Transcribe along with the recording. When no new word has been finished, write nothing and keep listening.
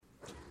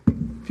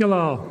You'll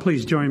all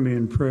please join me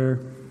in prayer.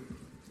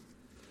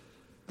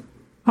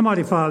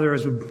 Almighty Father,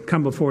 as we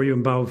come before you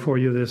and bow before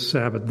you this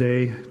Sabbath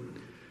day,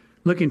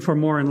 looking for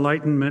more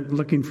enlightenment,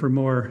 looking for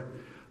more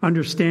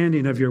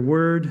understanding of your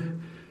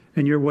word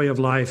and your way of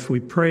life, we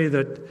pray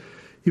that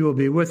you will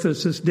be with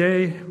us this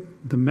day.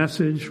 The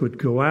message would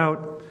go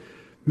out.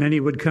 Many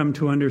would come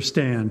to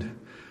understand.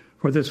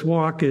 For this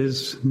walk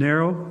is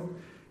narrow.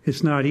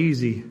 It's not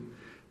easy,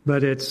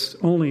 but it's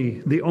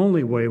the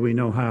only way we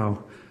know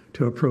how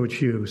to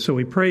approach you. So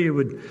we pray you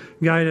would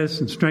guide us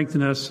and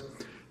strengthen us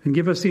and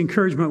give us the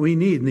encouragement we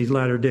need in these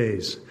latter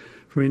days.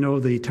 For we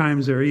know the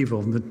times are evil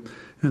and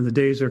the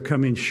days are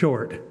coming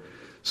short.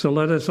 So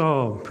let us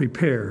all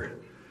prepare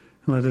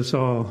and let us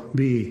all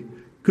be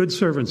good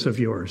servants of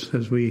yours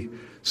as we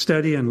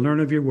study and learn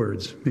of your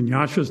words. In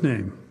Yahshua's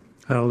name,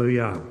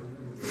 hallelujah.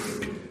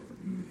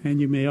 And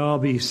you may all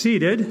be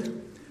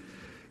seated.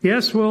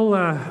 Yes,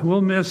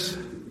 we'll miss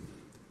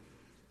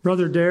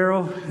Brother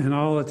Darrell and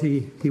all that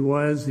he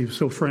was. He was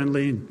so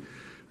friendly and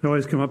would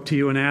always come up to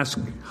you and ask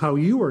how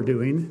you are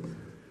doing.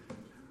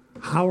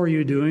 How are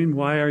you doing?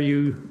 Why are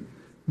you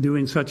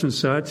doing such and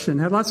such?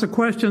 And had lots of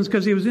questions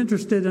because he was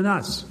interested in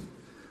us.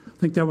 I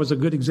think that was a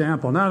good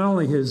example. Not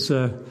only his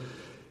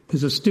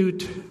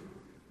astute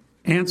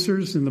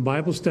answers in the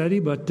Bible study,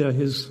 but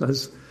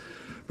as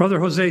Brother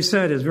Jose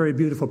said, his very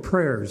beautiful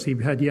prayers. He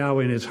had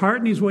Yahweh in his heart,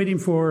 and he's waiting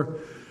for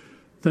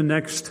the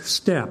next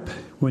step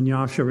when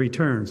Yahshua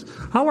returns.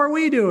 How are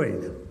we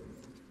doing?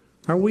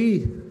 Are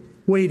we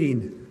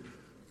waiting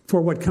for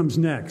what comes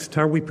next?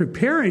 Are we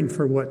preparing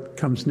for what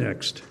comes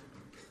next?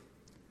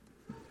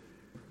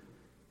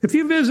 If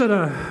you visit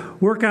a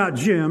workout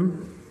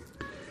gym,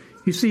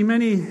 you see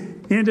many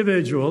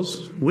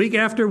individuals, week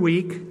after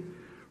week,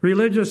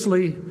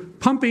 religiously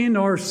pumping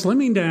or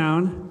slimming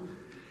down.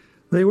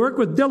 They work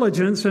with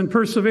diligence and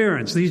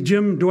perseverance. These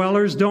gym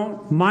dwellers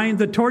don't mind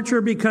the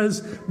torture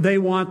because they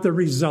want the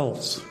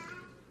results.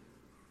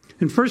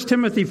 In 1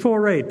 Timothy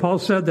 4:8, Paul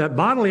said that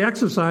bodily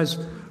exercise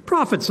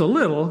profits a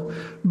little,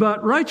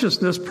 but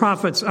righteousness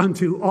profits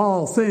unto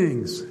all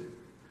things,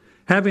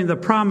 having the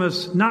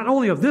promise not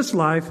only of this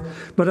life,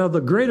 but of the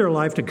greater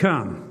life to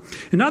come.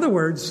 In other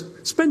words,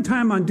 spend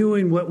time on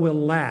doing what will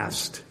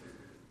last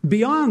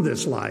beyond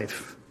this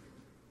life.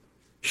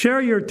 Share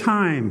your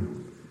time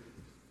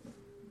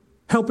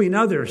helping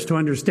others to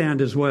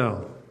understand as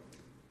well,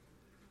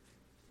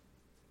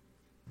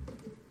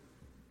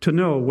 to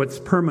know what's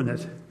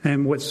permanent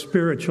and what's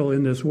spiritual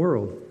in this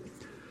world.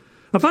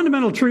 A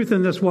fundamental truth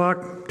in this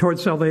walk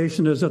towards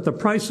salvation is that the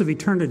price of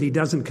eternity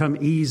doesn't come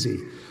easy.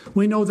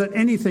 We know that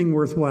anything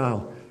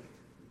worthwhile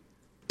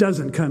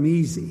doesn't come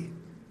easy.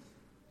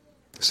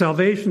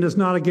 Salvation is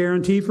not a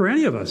guarantee for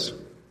any of us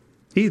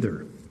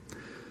either.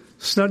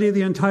 Study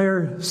the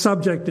entire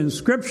subject in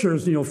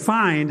Scriptures, and you'll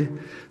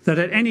find that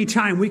at any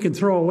time we can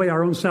throw away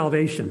our own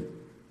salvation.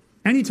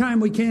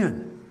 Anytime we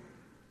can.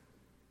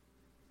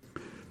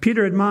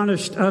 Peter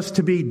admonished us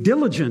to be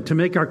diligent to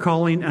make our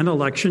calling and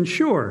election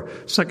sure.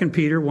 2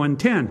 Peter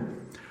 1:10.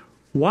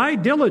 Why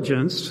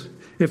diligence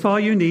if all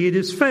you need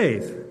is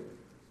faith?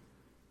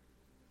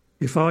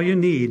 If all you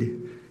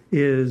need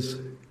is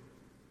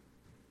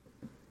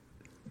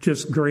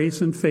just grace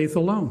and faith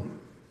alone.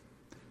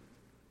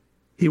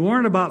 He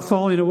warned about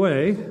falling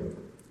away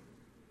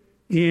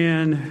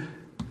in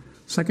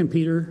 2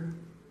 Peter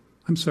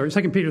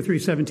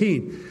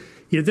 3:17.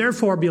 You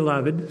therefore,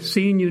 beloved,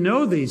 seeing you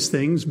know these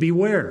things,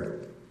 beware,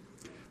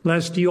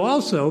 lest you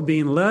also,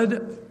 being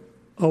led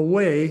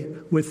away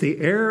with the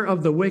error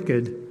of the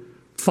wicked,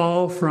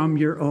 fall from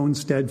your own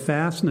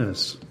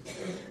steadfastness.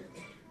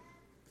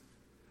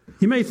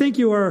 You may think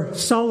you are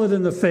solid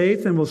in the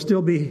faith and will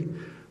still be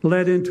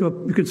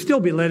you can still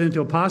be led into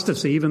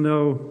apostasy, even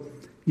though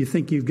you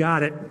think you've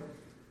got it.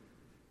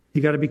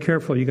 You got to be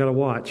careful. You got to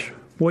watch.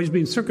 Boys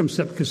being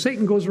circumspect, because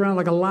Satan goes around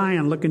like a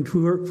lion looking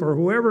for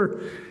whoever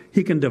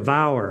he can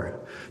devour.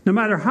 No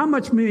matter how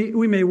much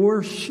we may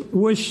wish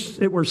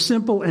it were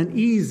simple and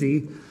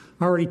easy,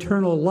 our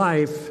eternal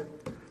life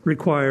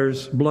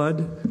requires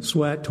blood,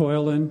 sweat,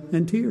 toil,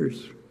 and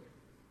tears.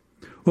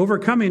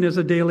 Overcoming is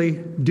a daily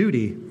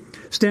duty.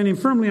 Standing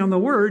firmly on the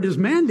Word is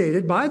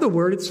mandated by the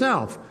Word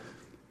itself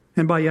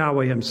and by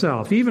Yahweh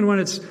himself, even when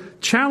it's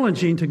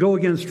challenging to go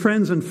against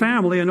friends and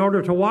family in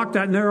order to walk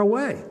that narrow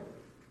way.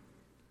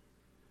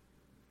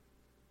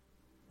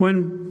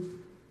 When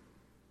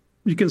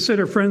you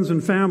consider friends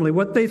and family,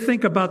 what they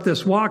think about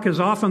this walk is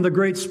often the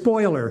great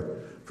spoiler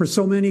for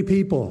so many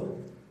people.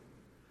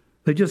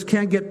 They just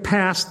can't get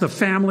past the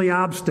family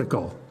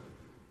obstacle.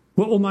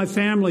 What will my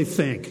family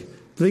think?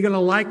 Are they going to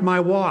like my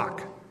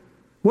walk?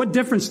 What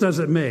difference does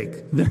it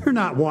make? They're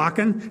not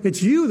walking.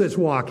 It's you that's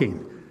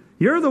walking.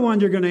 You're the one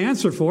you're going to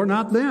answer for,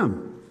 not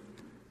them.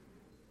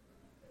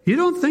 You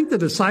don't think the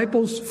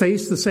disciples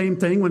faced the same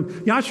thing? When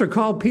Yahshua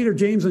called Peter,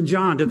 James, and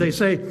John, did they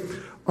say,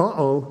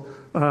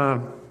 I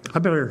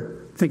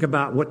better think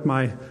about what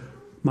my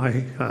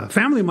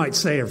family might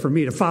say for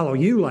me to follow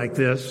you like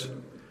this?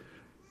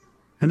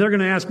 And they're going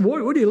to ask, what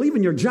are you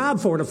leaving your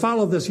job for to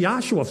follow this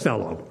Yahshua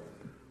fellow?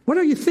 What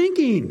are you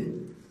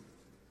thinking?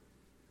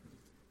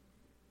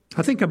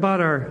 I think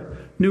about our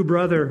new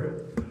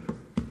brother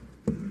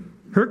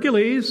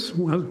Hercules.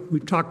 Well,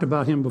 we've talked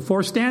about him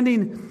before,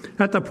 standing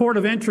at the port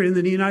of entry in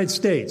the United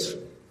States,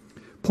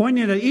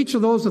 pointing at each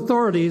of those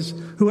authorities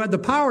who had the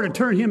power to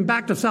turn him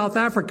back to South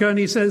Africa, and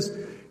he says,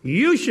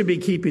 you should be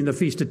keeping the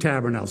Feast of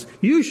Tabernacles.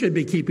 You should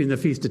be keeping the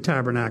Feast of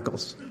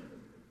Tabernacles.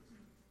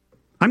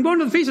 I'm going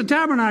to the Feast of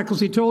Tabernacles,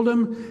 he told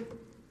him,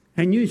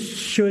 and you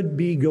should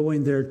be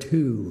going there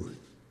too.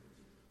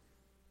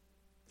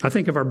 I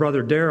think of our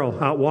brother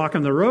Daryl out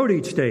walking the road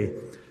each day.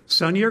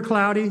 Sunny or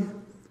cloudy,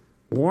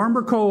 warm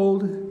or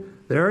cold,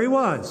 there he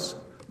was.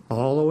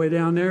 All the way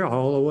down there,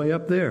 all the way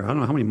up there. I don't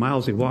know how many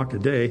miles he walked a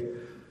day.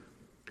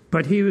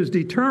 But he was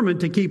determined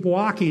to keep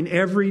walking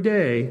every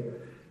day,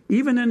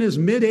 even in his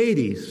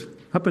mid-80s,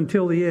 up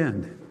until the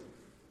end.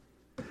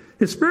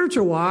 His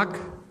spiritual walk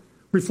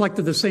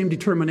reflected the same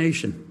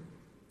determination.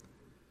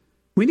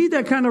 We need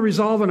that kind of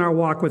resolve in our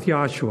walk with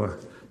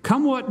Yahshua.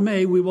 Come what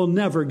may, we will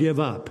never give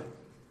up.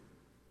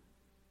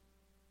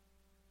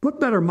 What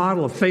better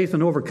model of faith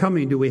and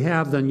overcoming do we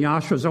have than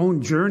Yahshua's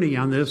own journey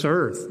on this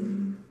earth?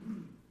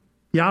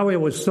 Yahweh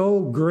was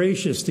so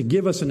gracious to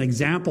give us an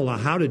example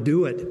of how to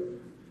do it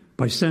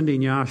by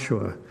sending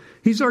Yahshua.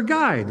 He's our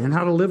guide in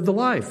how to live the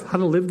life, how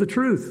to live the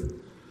truth.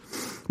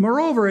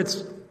 Moreover,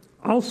 it's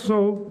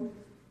also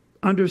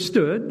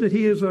understood that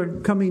he is our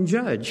coming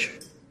judge,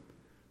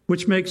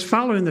 which makes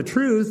following the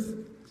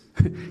truth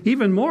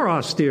even more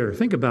austere.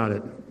 Think about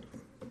it.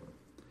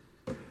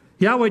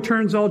 Yahweh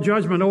turns all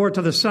judgment over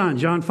to the Son,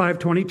 John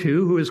 5:22,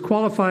 who is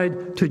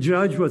qualified to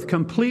judge with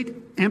complete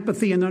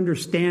empathy and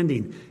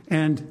understanding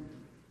and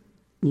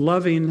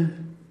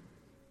loving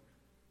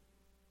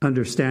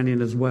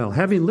understanding as well,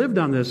 having lived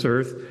on this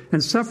earth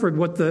and suffered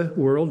what the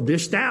world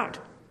dished out.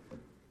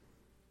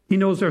 He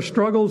knows our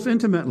struggles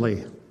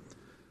intimately.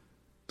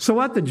 So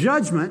at the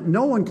judgment,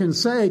 no one can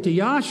say to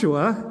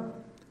Yahshua,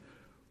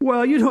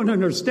 well, you don't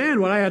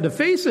understand what I had to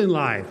face in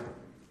life.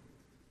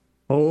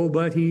 Oh,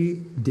 but he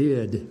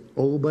did.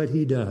 Oh, but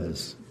he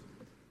does.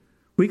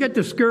 We get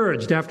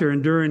discouraged after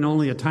enduring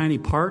only a tiny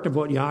part of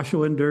what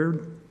Yahshua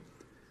endured.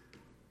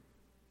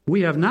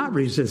 We have not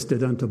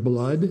resisted unto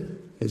blood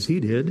as he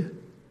did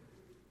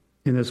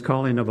in this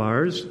calling of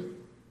ours.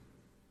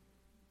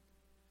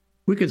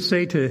 We could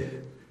say to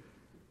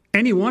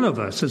any one of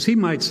us, as he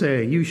might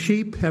say, you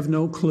sheep have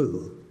no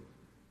clue.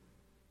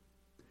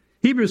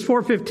 Hebrews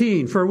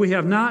 4:15, for we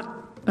have not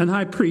an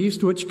high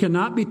priest which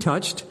cannot be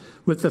touched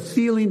with the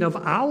feeling of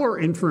our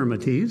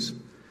infirmities,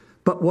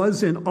 but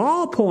was in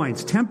all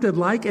points tempted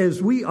like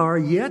as we are,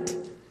 yet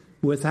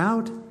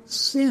without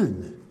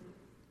sin.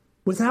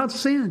 Without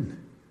sin.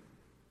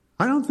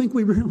 I don't think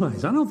we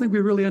realize. I don't think we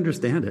really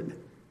understand it.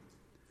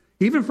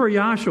 Even for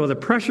Yahshua, the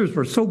pressures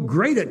were so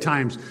great at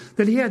times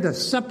that he had to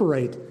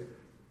separate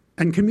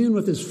and commune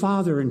with his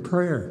Father in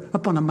prayer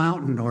up on a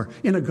mountain or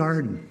in a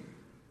garden.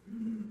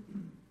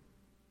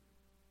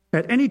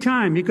 At any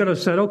time, he could have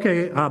said,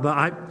 okay,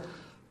 Abba,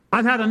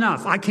 I've had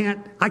enough. I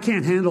can't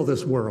handle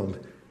this world.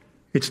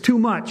 It's too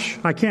much.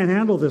 I can't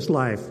handle this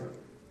life.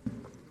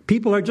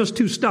 People are just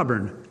too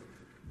stubborn.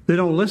 They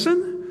don't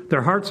listen.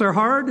 Their hearts are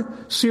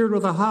hard, seared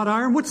with a hot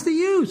iron. What's the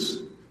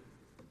use?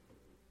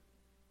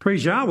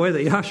 Praise Yahweh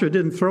that Yahshua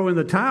didn't throw in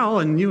the towel,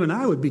 and you and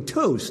I would be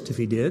toast if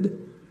he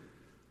did.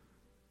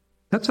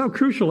 That's how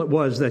crucial it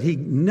was that he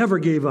never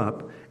gave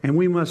up, and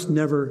we must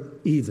never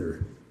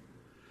either.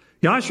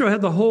 Yahshua had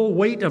the whole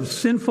weight of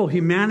sinful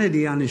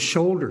humanity on his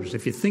shoulders,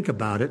 if you think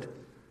about it.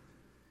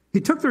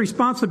 He took the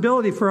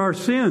responsibility for our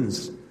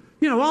sins.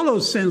 You know, all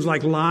those sins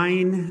like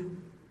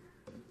lying,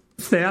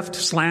 theft,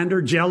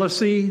 slander,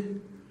 jealousy,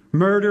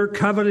 murder,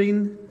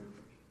 coveting,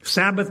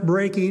 Sabbath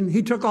breaking.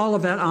 He took all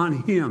of that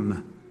on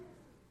him.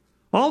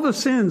 All the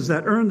sins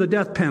that earned the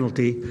death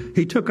penalty,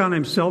 he took on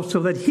himself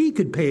so that he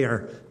could pay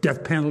our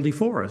death penalty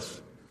for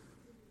us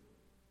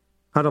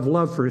out of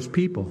love for his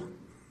people.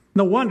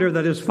 No wonder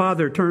that his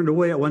Father turned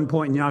away at one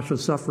point in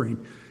Yahshua's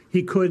suffering.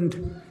 He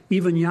couldn't,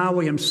 even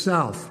Yahweh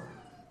himself,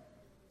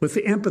 with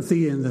the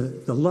empathy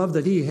and the love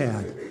that he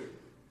had,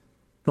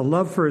 the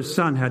love for his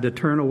Son had to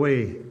turn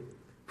away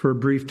for a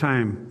brief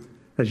time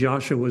as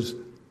Yahshua was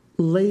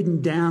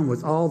laden down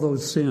with all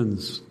those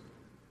sins.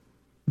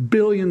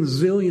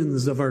 Billions,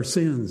 zillions of our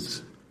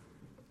sins.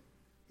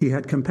 He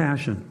had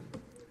compassion.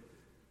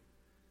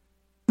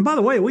 And by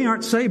the way, we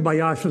aren't saved by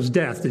Yahshua's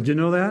death. Did you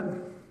know that?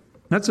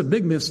 That's a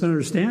big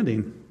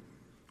misunderstanding.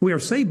 We are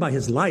saved by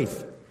his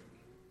life.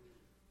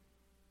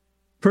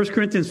 1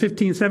 Corinthians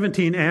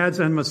 15:17 adds,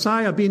 and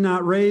Messiah be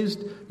not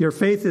raised, your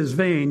faith is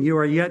vain, you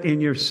are yet in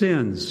your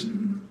sins.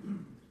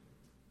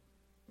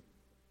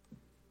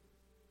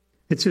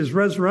 It's his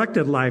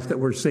resurrected life that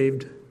we're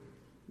saved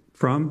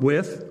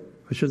with,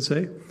 I should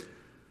say.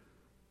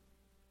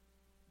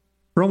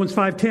 Romans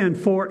 5:10,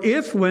 for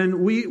if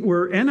when we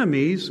were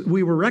enemies,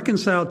 we were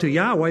reconciled to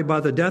Yahweh by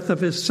the death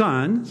of his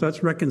Son, so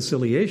that's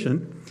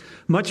reconciliation,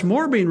 much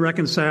more being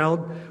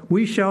reconciled,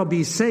 we shall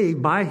be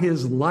saved by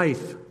his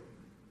life.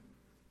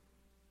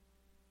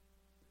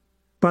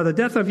 By the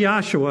death of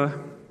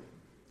Yahshua,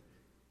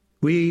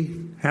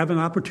 we have an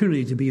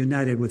opportunity to be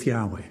united with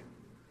Yahweh.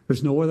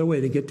 There's no other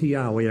way to get to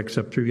Yahweh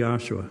except through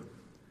Yahshua.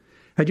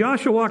 Had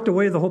Yahshua walked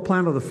away, the whole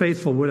plan of the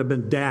faithful would have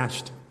been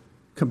dashed,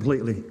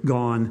 completely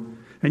gone.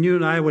 And you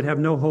and I would have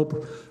no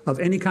hope of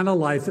any kind of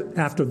life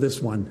after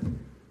this one.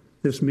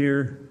 This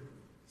mere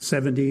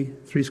 70,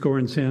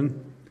 70.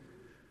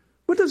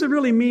 What does it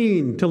really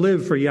mean to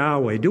live for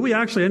Yahweh? Do we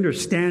actually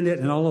understand it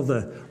and all of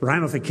the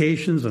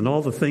ramifications and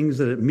all the things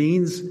that it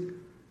means?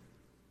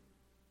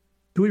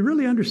 Do we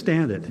really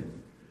understand it?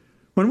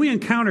 When we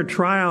encounter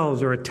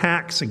trials or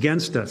attacks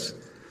against us,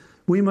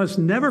 we must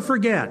never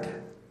forget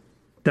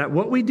that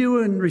what we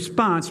do in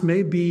response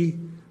may be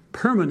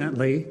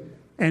permanently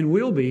and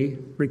will be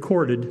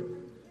recorded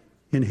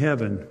in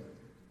heaven.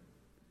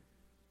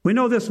 We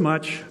know this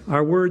much: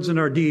 our words and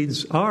our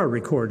deeds are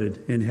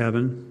recorded in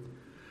heaven.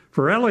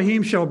 For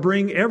Elohim shall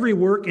bring every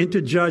work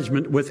into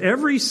judgment with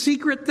every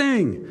secret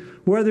thing,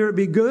 whether it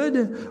be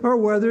good or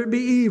whether it be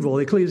evil.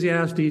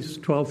 Ecclesiastes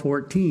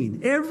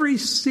 12:14. Every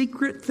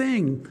secret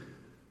thing.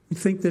 You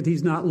think that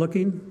he's not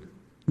looking?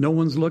 No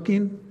one's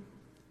looking?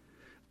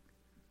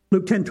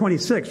 Luke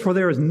 10:26. For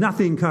there is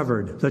nothing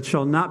covered that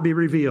shall not be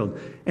revealed,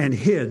 and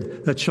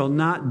hid that shall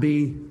not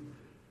be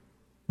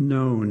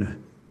known.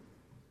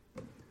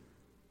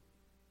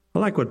 I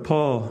like what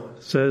Paul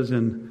says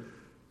in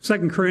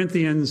 2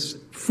 Corinthians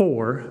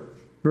 4,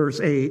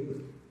 verse 8.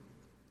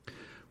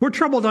 We're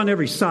troubled on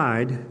every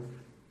side,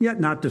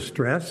 yet not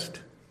distressed.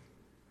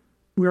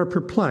 We are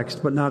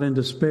perplexed, but not in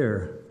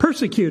despair.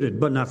 Persecuted,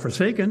 but not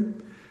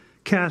forsaken.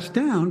 Cast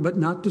down, but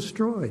not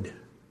destroyed.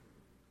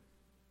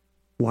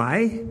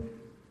 Why?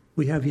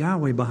 We have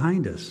Yahweh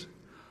behind us.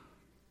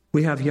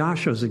 We have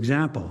Yahshua's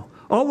example,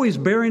 always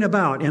bearing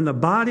about in the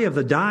body of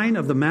the dying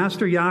of the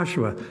Master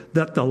Yahshua,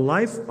 that the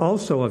life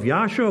also of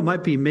Yahshua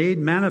might be made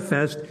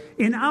manifest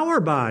in our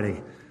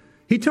body.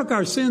 He took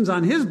our sins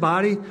on his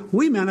body.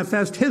 We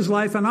manifest his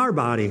life in our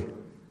body.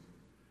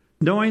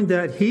 Knowing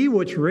that he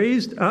which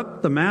raised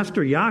up the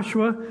Master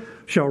Yahshua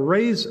shall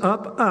raise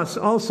up us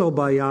also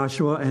by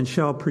Yahshua and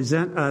shall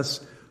present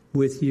us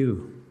with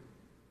you.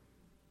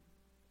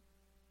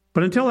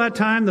 But until that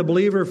time, the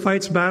believer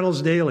fights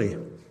battles daily,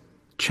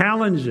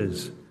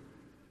 challenges,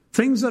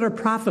 things that are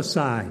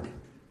prophesied.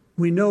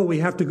 We know we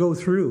have to go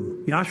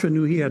through. Yahshua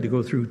knew he had to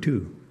go through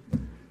too.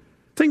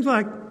 Things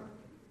like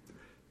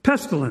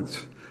pestilence.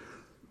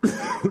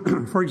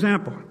 For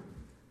example,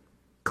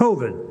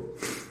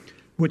 COVID,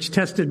 which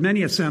tested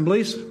many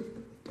assemblies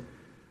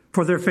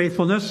for their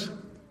faithfulness.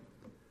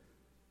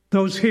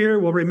 Those here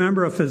will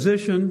remember a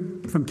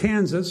physician from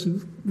Kansas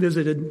who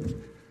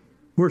visited,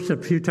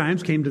 worshiped a few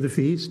times, came to the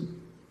feast.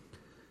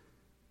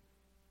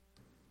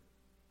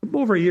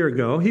 Over a year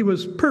ago, he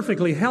was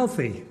perfectly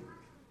healthy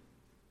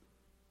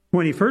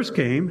when he first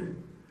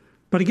came,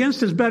 but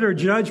against his better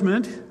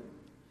judgment,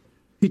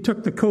 he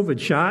took the COVID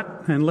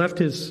shot and left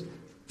his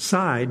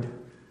side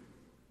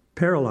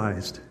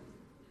paralyzed.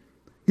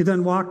 He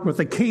then walked with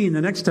a cane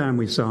the next time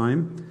we saw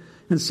him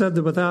and said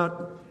that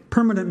without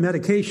permanent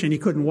medication, he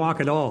couldn't walk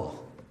at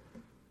all.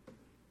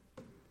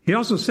 He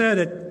also said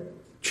it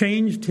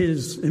changed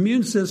his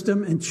immune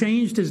system and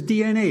changed his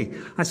DNA.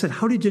 I said,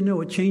 how did you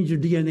know it changed your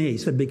DNA? He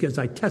said, because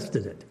I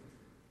tested it.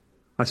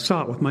 I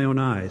saw it with my own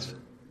eyes.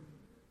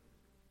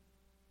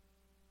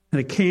 And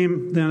it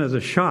came then as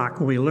a shock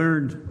when we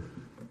learned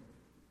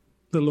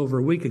a little over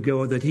a week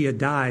ago that he had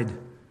died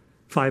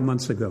 5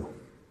 months ago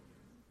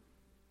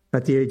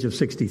at the age of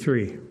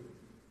 63.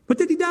 What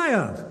did he die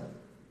of?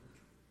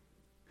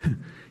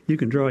 You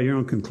can draw your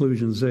own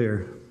conclusions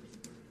there.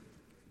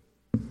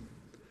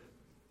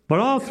 But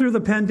all through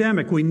the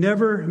pandemic, we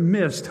never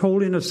missed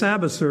holding a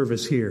Sabbath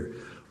service here.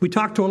 We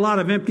talked to a lot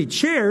of empty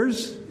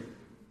chairs,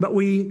 but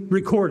we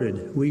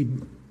recorded. We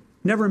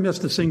never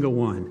missed a single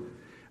one.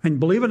 And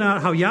believe it or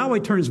not, how Yahweh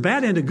turns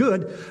bad into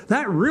good,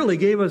 that really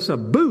gave us a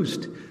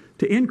boost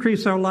to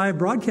increase our live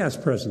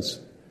broadcast presence.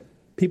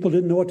 People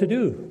didn't know what to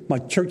do. My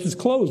church is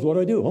closed. What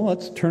do I do? Well,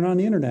 let's turn on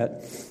the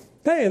internet.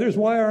 Hey, there's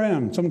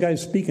YRM. Some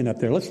guy's speaking up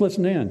there. Let's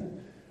listen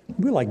in.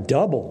 We like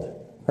doubled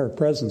our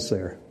presence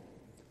there.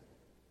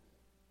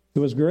 It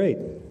was great.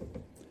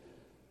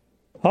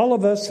 All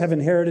of us have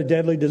inherited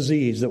deadly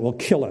disease that will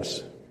kill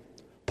us.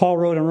 Paul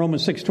wrote in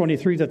Romans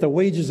 6:23 that the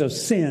wages of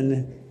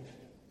sin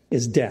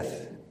is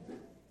death.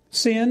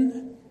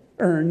 Sin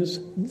earns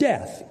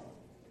death.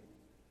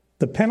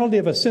 The penalty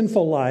of a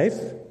sinful life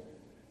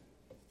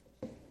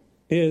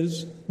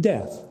is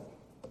death.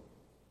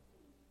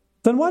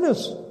 Then why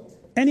does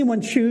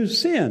anyone choose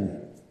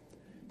sin?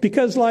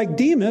 Because like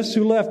Demas,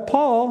 who left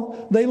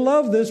Paul, they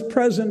love this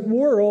present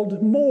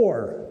world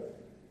more.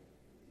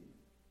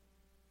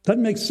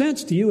 Doesn't make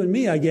sense to you and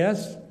me, I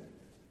guess.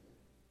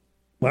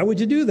 Why would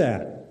you do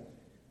that?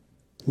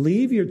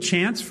 Leave your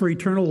chance for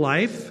eternal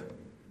life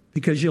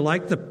because you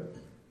like the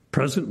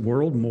present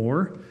world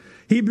more?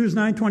 Hebrews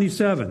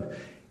 9:27.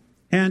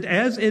 And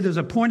as it is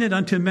appointed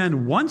unto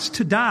men once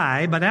to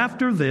die, but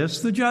after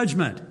this, the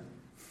judgment.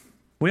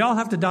 We all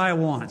have to die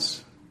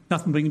once.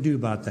 Nothing we can do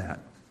about that.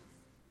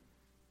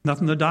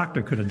 Nothing the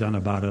doctor could have done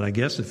about it, I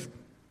guess.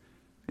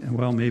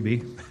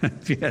 Maybe.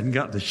 If you hadn't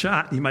got the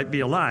shot, you might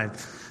be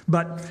alive.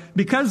 But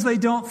because they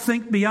don't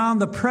think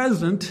beyond the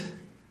present,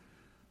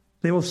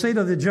 they will say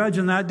to the judge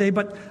in that day,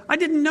 but I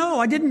didn't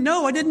know.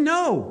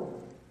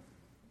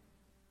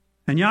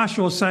 And Yahshua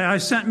will say, I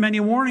sent many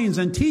warnings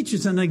and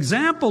teachings and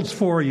examples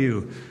for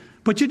you,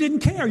 but you didn't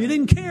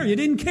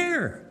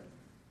care.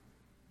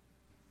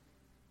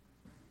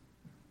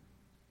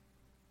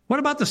 What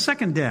about the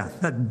second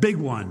death, that big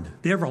one,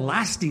 the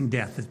everlasting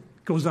death that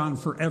goes on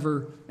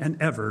forever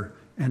and ever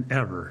and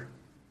ever?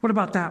 What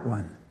about that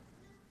one?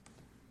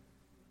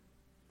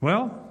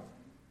 Well,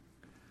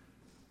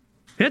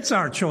 it's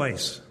our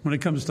choice when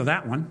it comes to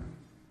that one.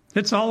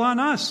 It's all on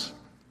us.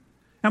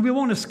 And we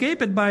won't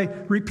escape it by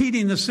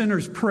repeating the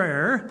sinner's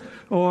prayer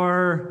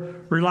or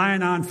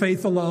relying on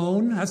faith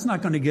alone. That's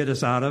not going to get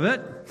us out of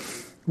it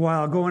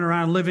while going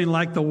around living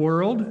like the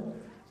world,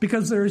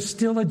 because there is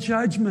still a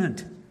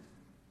judgment.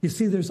 You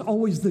see, there's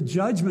always the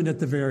judgment at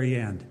the very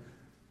end.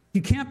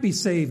 You can't be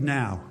saved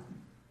now.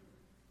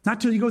 Not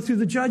till you go through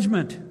the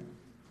judgment.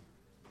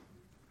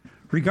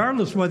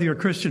 Regardless whether your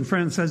Christian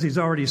friend says he's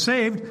already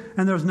saved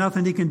and there's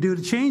nothing he can do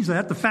to change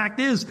that, the fact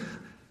is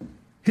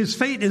his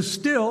fate is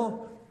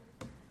still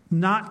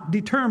not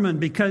determined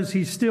because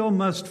he still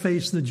must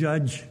face the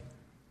judge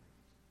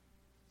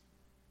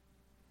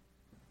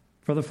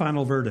for the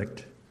final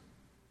verdict.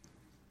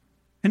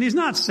 And he's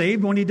not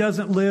saved when he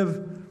doesn't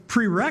live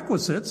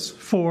prerequisites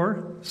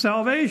for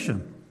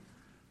salvation.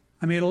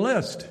 I made a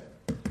list.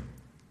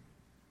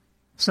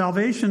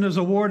 Salvation is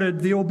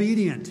awarded the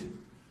obedient.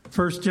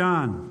 1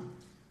 John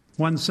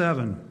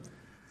 1:7.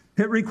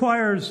 It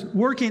requires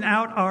working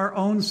out our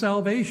own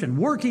salvation.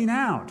 Working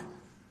out.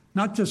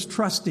 Not just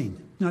trusting.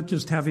 Not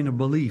just having a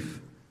belief.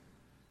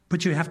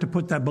 But you have to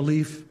put that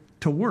belief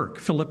to work.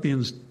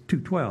 Philippians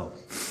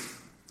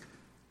 2:12.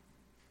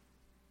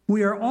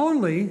 We are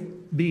only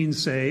being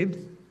saved.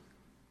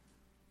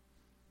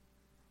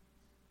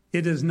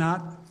 It is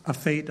not a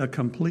fait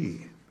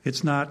accompli.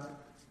 It's not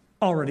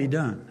already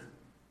done.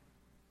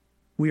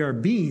 We are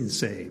being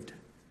saved.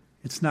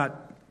 It's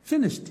not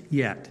finished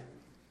yet.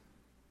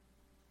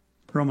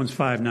 Romans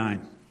 5:9.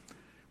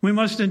 We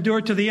must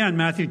endure to the end.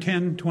 Matthew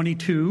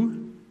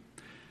 10:22.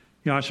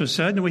 Yahshua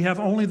said, and we have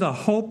only the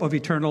hope of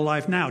eternal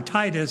life now.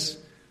 Titus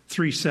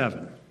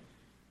 3:7.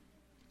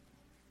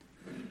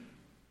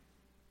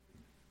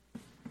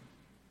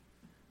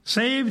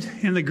 Saved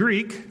in the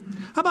Greek.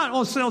 How about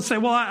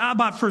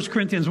 1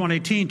 Corinthians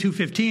 1:18,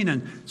 2:15,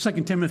 and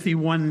 2 Timothy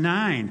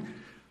 1:9.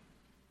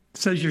 It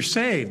says you're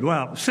saved.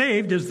 Well,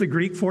 saved is the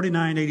Greek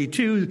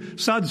 4982,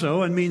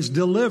 sozo, and means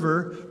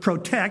deliver,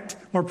 protect,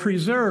 or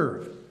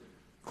preserve.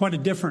 Quite a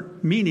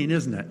different meaning,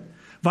 isn't it?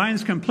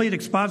 Vine's Complete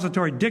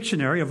Expository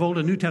Dictionary of Old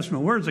and New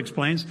Testament Words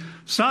explains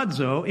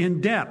sozo in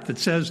depth. It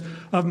says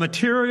of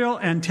material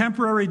and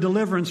temporary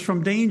deliverance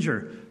from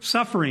danger,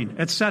 suffering,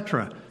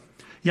 etc.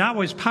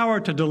 Yahweh's power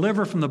to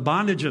deliver from the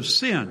bondage of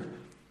sin.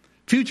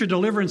 Future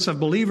deliverance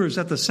of believers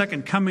at the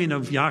second coming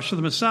of Yahshua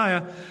the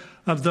Messiah,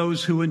 of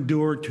those who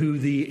endure to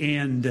the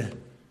end.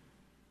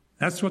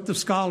 That's what the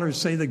scholars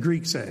say the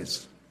Greek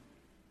says.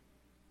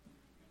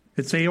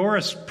 It's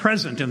aorist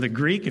present in the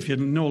Greek. If you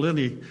know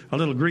a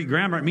little Greek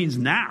grammar, it means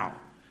now.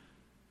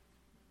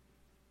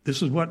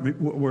 This is what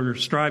we're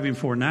striving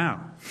for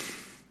now.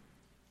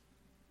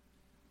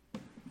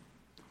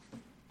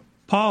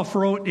 Paul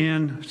wrote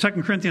in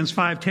 2 Corinthians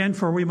 5:10,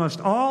 for we must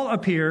all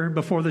appear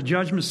before the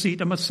judgment seat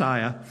of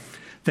Messiah,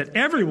 that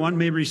everyone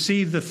may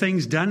receive the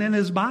things done in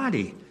his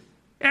body.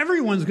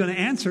 Everyone's going to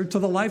answer to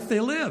the life they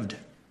lived,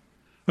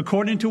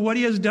 according to what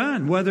he has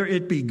done, whether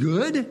it be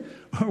good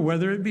or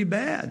whether it be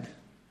bad.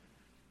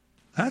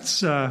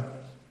 That's kind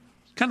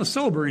of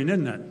sobering,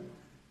 isn't it?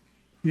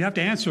 You have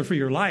to answer for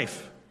your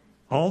life.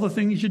 All the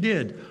things you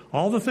did,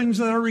 all the things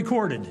that are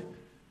recorded.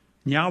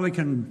 Yahweh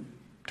can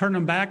turn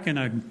them back in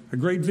a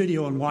great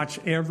video and watch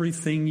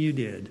everything you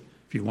did,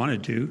 if you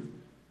wanted to.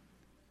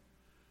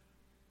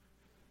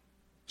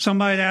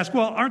 Somebody asked,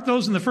 well, aren't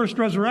those in the first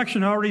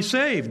resurrection already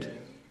saved?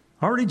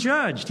 Already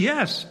judged?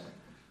 Yes.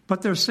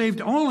 But they're saved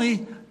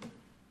only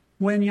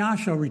when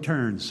Yahshua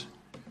returns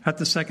at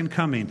the second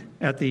coming,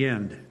 at the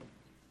end.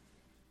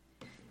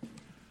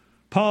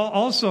 Paul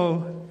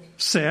also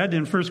said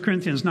in 1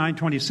 Corinthians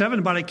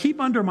 9:27, but I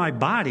keep under my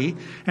body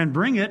and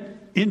bring it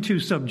into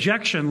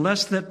subjection,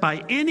 lest that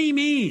by any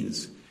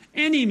means,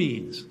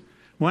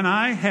 when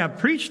I have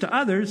preached to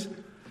others,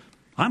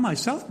 I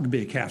myself could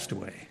be a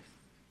castaway.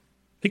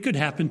 It could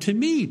happen to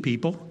me,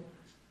 people.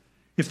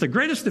 If the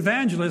greatest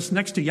evangelist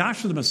next to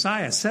Yahshua the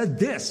Messiah said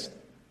this,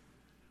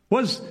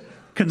 was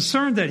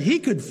concerned that he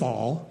could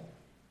fall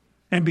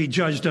and be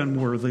judged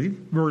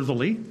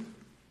unworthily,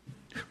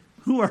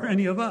 who are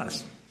any of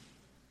us?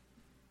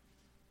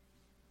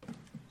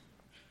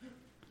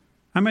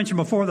 I mentioned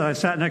before that I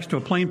sat next to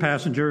a plane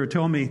passenger who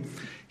told me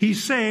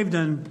he's saved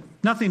and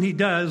nothing he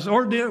does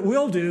or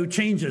will do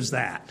changes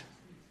that.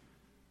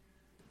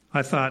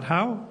 I thought,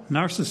 how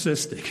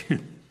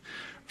narcissistic.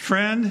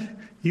 Friend,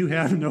 you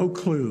have no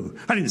clue.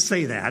 I didn't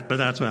say that, but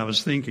that's what I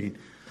was thinking.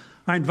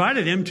 I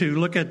invited him to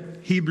look at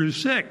Hebrews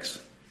 6,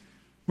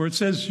 where it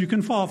says you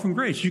can fall from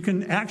grace. You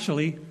can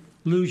actually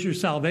lose your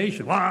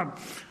salvation. Well,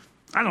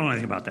 I don't know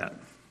anything about that.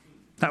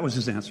 That was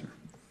his answer.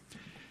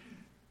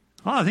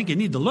 Well, I think you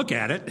need to look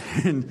at it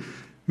and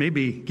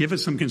maybe give it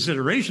some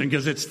consideration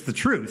because it's the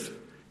truth.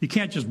 You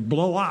can't just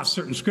blow off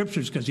certain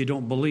scriptures because you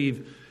don't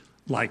believe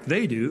like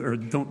they do or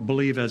don't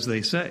believe as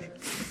they say.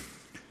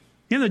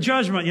 In the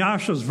judgment,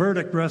 Yahshua's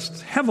verdict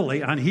rests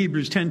heavily on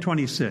Hebrews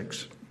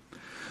 10:26.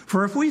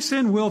 For if we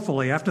sin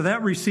willfully, after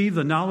that receive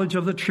the knowledge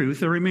of the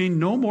truth, there remain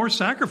no more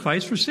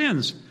sacrifice for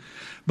sins,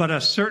 but a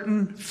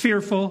certain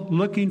fearful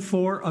looking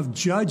for of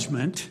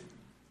judgment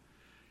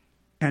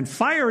and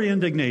fiery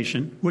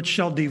indignation, which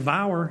shall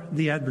devour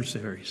the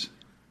adversaries.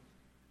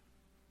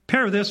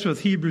 Pair this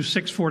with Hebrews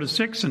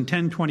 6:4-6 and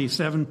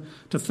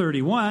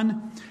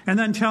 10:27-31, and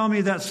then tell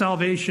me that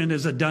salvation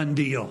is a done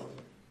deal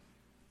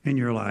in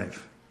your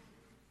life.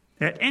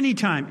 At any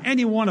time,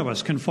 any one of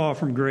us can fall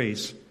from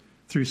grace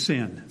through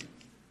sin.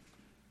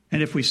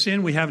 And if we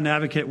sin, we have an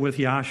advocate with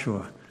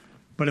Yahshua.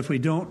 But if we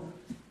don't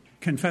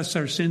confess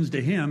our sins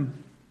to him,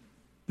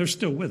 they're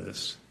still with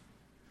us.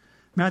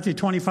 Matthew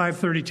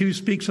 25:32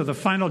 speaks of the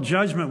final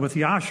judgment with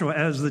Yahshua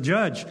as the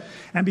judge.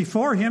 And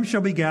before him shall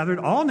be gathered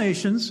all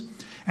nations,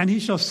 and he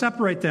shall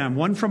separate them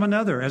one from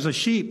another, as a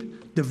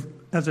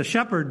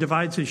shepherd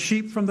divides his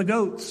sheep from the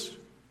goats.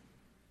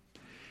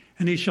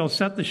 And he shall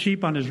set the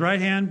sheep on his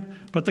right hand,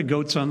 but the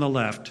goats on the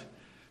left.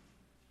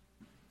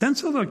 Then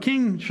so the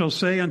king shall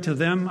say unto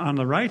them on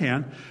the right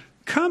hand,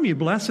 Come, ye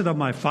blessed of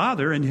my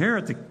Father,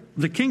 inherit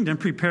the kingdom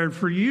prepared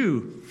for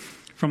you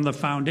from the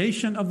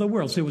foundation of the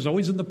world. So it was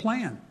always in the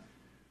plan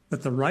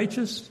that the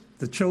righteous,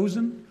 the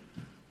chosen,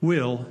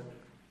 will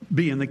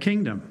be in the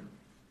kingdom.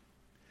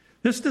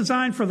 This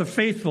design for the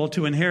faithful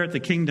to inherit the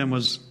kingdom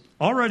was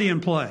already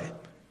in play,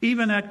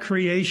 even at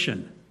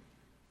creation.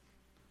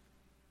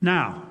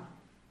 Now,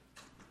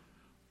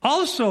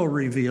 also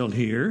revealed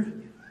here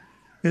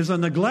is a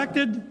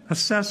neglected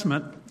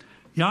assessment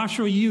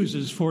Yahshua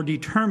uses for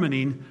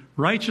determining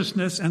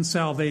righteousness and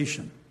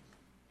salvation.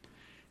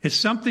 It's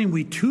something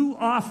we too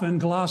often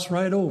gloss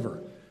right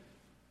over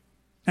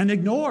and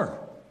ignore.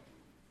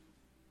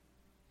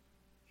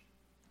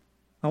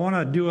 I want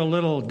to do a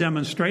little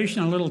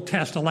demonstration, a little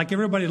test. I'd like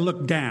everybody to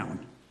look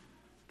down.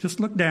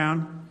 Just look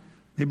down.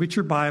 Maybe it's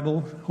your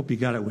Bible. Hope you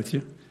got it with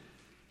you.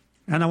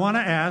 And I want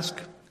to ask,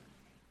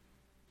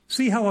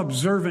 see how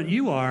observant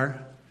you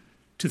are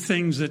to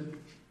things that you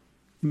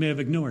may have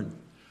ignored.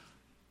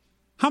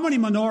 How many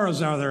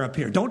menorahs are there up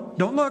here? Don't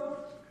look.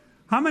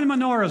 How many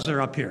menorahs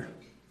are up here?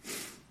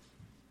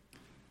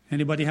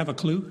 Anybody have a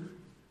clue?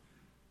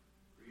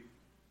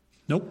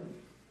 Nope.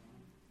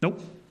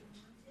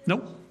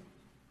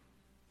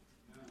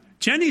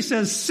 Jenny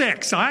says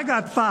 6. I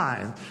got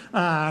 5.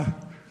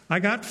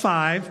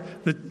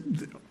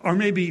 Or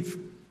maybe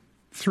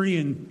 3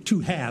 and 2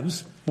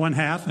 halves. 1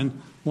 half and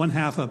 1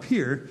 half up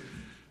here.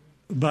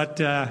 But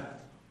where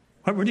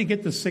did you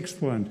get the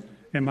 6th one?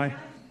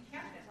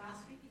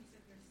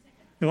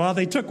 Well,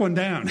 they took one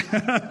down.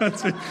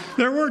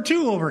 There were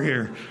 2 over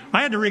here.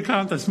 I had to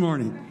recount this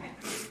morning.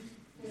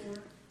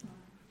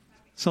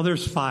 So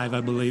there's 5,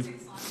 I believe.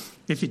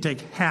 If you take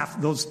half,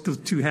 those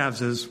 2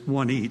 halves as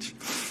 1 each.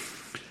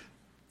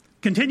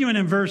 Continuing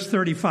in verse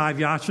 35,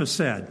 Yahshua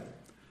said,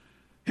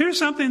 here's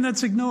something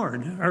that's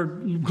ignored or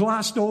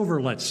glossed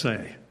over, let's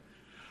say.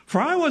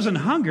 For I was an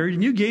hunger,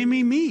 and you gave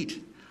me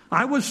meat.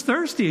 I was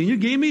thirsty, and you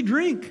gave me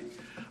drink.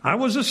 I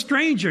was a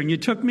stranger, and you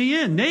took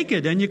me in.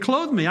 Naked, and you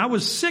clothed me. I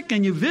was sick,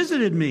 and you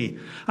visited me.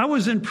 I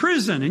was in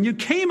prison, and you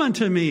came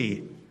unto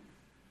me.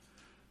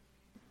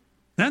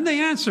 Then they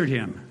answered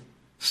him,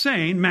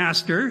 saying,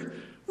 Master,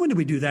 when did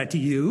we do that to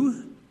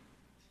you?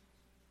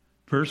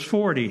 Verse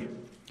 40,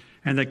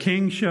 and the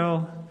king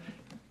shall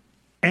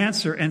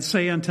answer and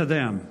say unto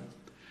them,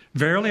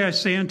 Verily I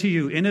say unto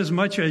you,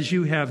 inasmuch as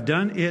you have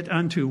done it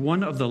unto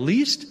one of the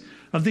least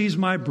of these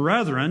my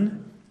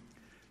brethren,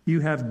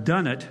 you have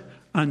done it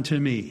unto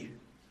me.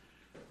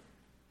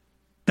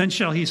 Then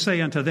shall he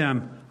say unto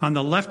them on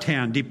the left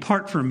hand,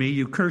 Depart from me,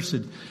 you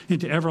cursed,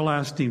 into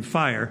everlasting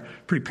fire,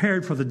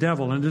 prepared for the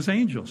devil and his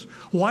angels.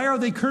 Why are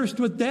they cursed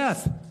with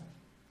death?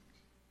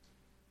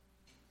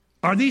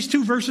 Are these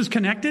 2 verses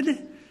connected?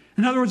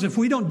 In other words, if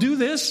we don't do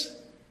this,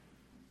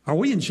 are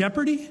we in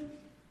jeopardy?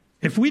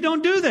 If we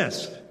don't do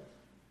this,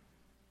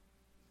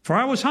 for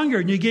I was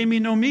hungry, and you gave me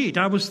no meat.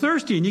 I was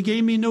thirsty, and you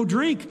gave me no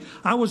drink.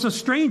 I was a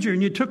stranger,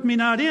 and you took me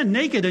not in.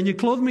 Naked, and you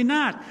clothed me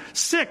not.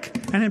 Sick,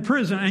 and in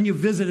prison, and you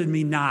visited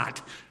me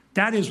not.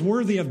 That is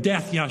worthy of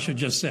death, Yahshua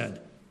just said.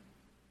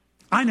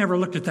 I never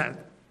looked at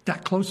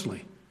that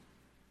closely.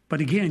 But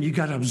again, you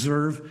got to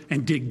observe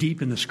and dig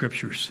deep in the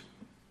scriptures.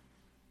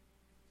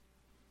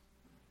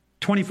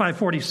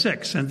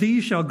 25:46, and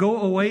these shall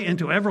go away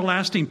into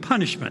everlasting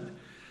punishment,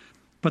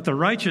 but the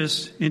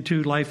righteous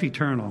into life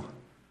eternal.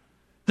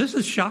 This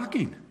is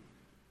shocking.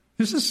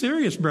 This is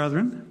serious,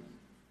 brethren.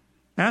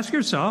 Ask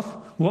yourself,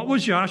 what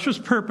was Yahshua's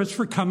purpose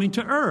for coming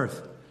to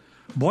earth?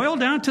 Boil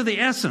down to the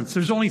essence.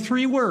 There's only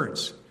 3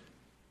 words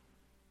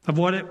of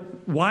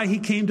why he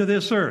came to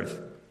this earth.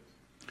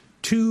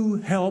 To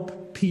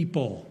help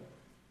people.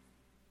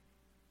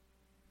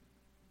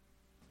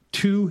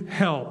 to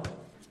help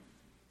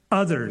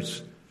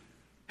others,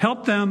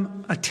 help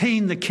them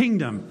attain the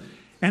kingdom,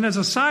 and as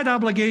a side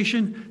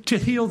obligation, to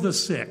heal the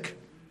sick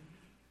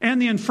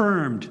and the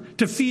infirmed,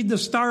 to feed the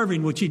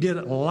starving, which he did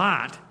a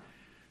lot,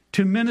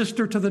 to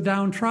minister to the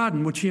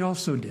downtrodden, which he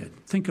also did.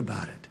 Think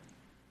about it.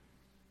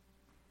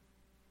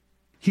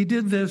 He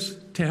did this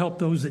to help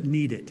those that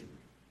need it.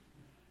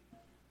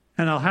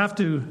 And I'll have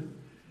to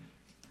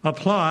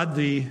applaud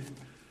the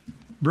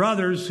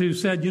brothers who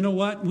said, you know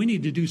what, we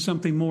need to do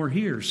something more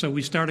here. So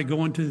we started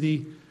going to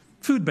the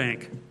food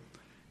bank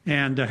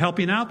and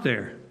helping out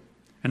there.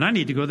 And I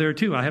need to go there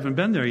too. I haven't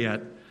been there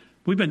yet.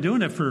 We've been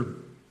doing it for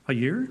a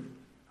year.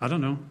 I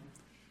don't know.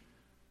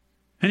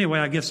 Anyway,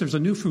 I guess there's a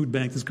new food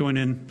bank that's going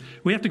in.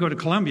 We have to go to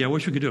Columbia. I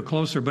wish we could do it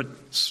closer, but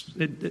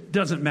it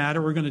doesn't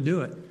matter. We're going to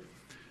do it.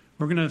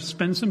 We're going to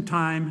spend some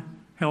time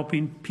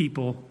helping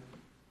people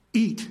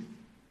eat.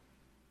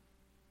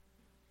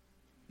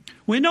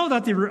 We know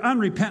that the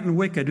unrepentant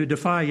wicked who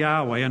defy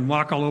Yahweh and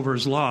walk all over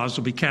his laws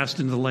will be cast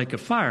into the lake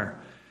of fire.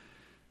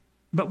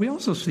 But we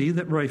also see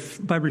that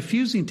by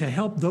refusing to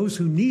help those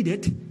who need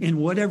it in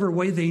whatever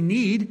way they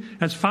need,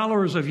 as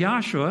followers of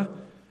Yahshua,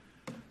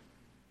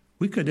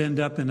 we could end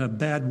up in a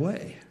bad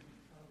way.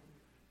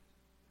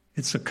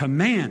 It's a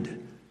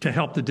command to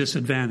help the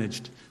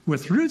disadvantaged.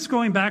 With roots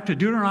going back to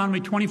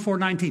Deuteronomy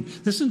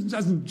 24:19. This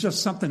isn't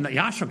just something that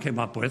Yahshua came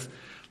up with.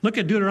 Look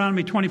at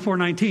Deuteronomy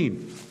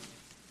 24:19.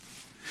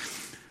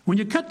 When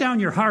you cut down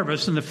your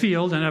harvest in the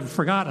field and have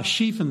forgot a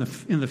sheaf in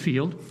the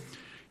field,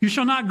 you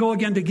shall not go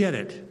again to get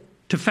it,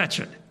 to fetch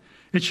it.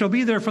 It shall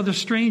be there for the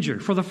stranger,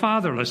 for the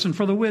fatherless, and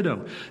for the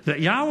widow,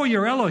 that Yahweh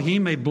your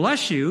Elohim may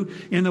bless you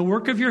in the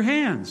work of your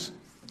hands.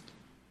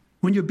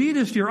 When you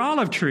beatest your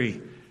olive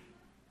tree,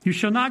 you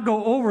shall not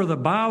go over the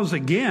boughs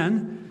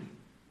again.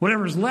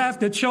 Whatever is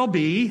left, it shall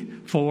be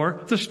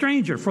for the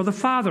stranger, for the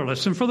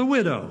fatherless, and for the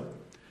widow.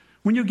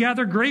 When you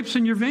gather grapes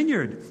in your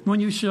vineyard, when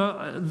you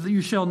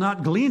shall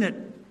not glean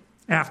it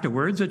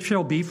afterwards, it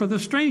shall be for the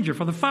stranger,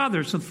 for the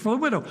fatherless, and for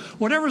the widow.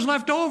 Whatever's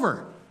left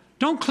over,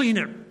 don't clean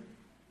it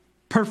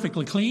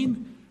perfectly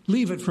clean.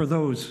 Leave it for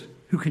those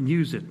who can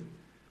use it.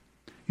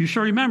 You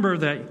shall remember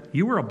that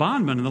you were a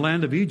bondman in the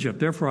land of Egypt.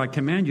 Therefore, I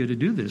command you to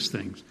do these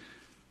things.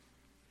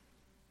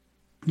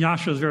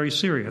 Yahshua is very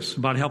serious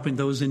about helping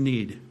those in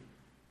need,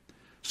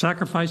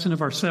 sacrificing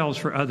of ourselves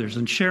for others,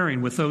 and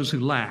sharing with those who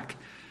lack,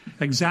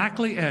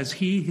 exactly as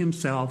he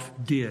himself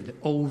did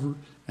over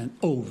and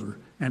over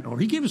and over.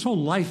 He gave his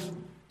whole life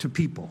to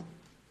people.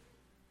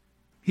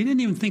 He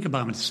didn't even think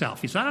about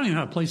himself. He said, I don't even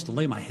have a place to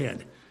lay my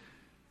head.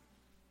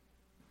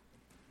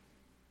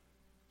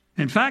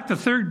 In fact, the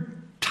third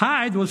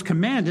tithe was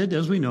commanded,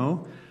 as we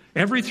know,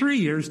 every 3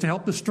 years to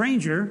help the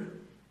stranger,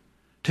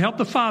 to help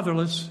the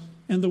fatherless,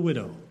 and the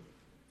widow.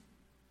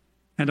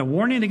 And a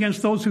warning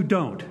against those who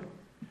don't.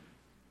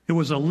 It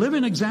was a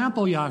living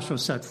example Yahshua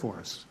set for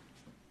us.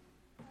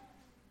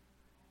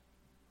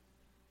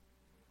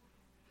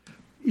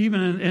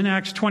 Even in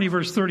Acts 20,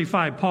 verse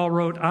 35, Paul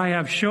wrote, I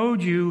have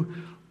showed you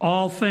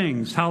all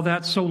things, how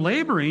that so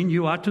laboring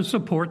you ought to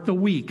support the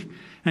weak,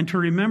 and to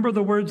remember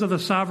the words of the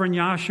sovereign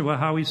Yahshua,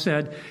 how he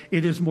said,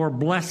 it is more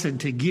blessed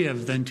to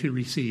give than to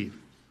receive.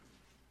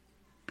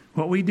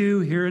 What we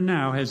do here and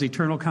now has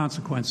eternal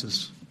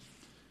consequences.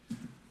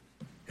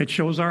 It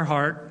shows our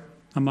heart,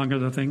 among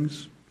other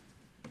things.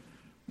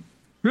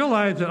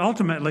 Realize that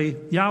ultimately,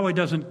 Yahweh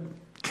doesn't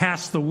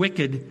cast the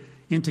wicked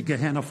into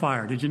Gehenna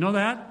fire. Did you know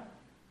that?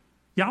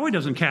 Yahweh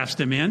doesn't cast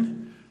them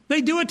in.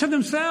 They do it to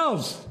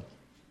themselves.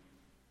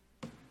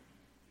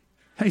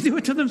 They do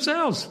it to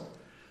themselves.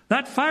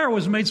 That fire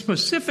was made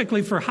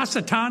specifically for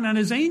Hasatan and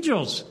his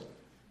angels.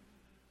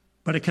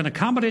 But it can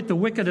accommodate the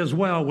wicked as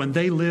well when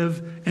they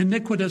live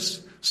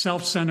iniquitous,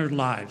 self-centered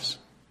lives.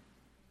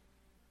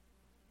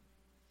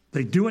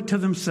 They do it to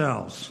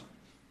themselves.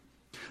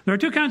 There are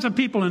two kinds of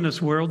people in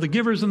this world, the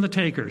givers and the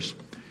takers.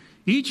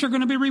 Each are going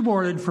to be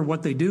rewarded for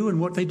what they do and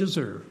what they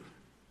deserve.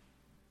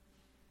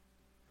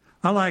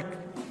 I like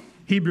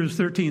Hebrews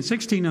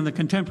 13:16 in the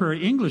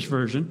contemporary English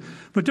version.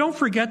 But don't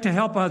forget to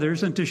help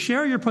others and to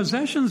share your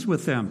possessions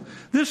with them.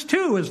 This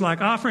too is like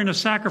offering a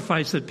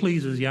sacrifice that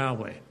pleases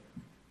Yahweh.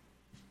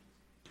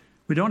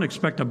 We don't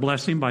expect a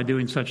blessing by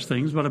doing such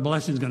things, but a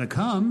blessing is going to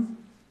come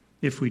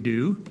if we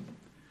do.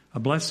 A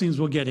blessings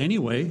we'll get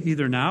anyway,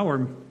 either now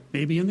or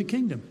maybe in the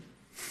kingdom.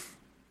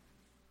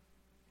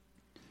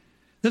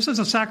 This is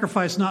a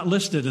sacrifice not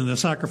listed in the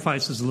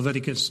sacrifices of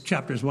Leviticus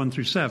chapters 1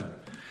 through 7.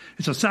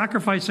 It's a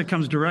sacrifice that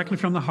comes directly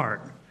from the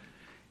heart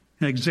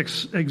and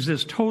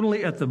exists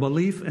totally at the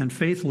belief and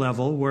faith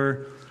level,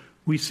 where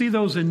we see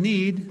those in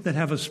need that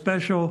have a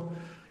special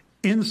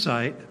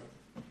insight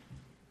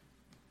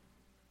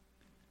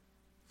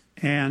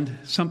and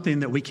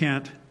something that we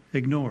can't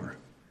ignore.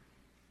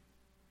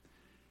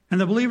 And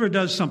the believer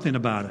does something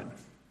about it.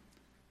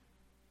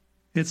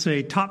 It's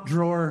a top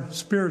drawer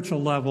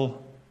spiritual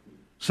level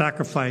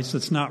sacrifice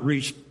that's not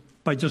reached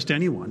by just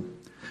anyone.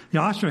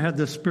 Yahshua had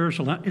this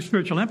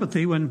spiritual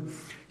empathy when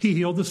he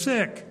healed the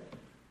sick.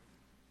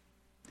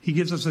 He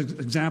gives us an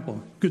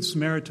example. Good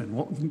Samaritan,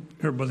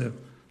 with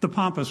a The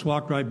pompous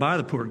walked right by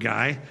the poor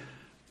guy.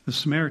 The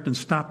Samaritans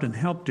stopped and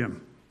helped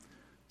him.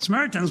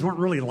 Samaritans weren't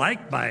really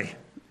liked by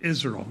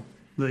Israel,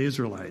 the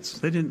Israelites.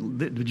 The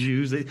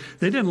Jews, they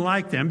didn't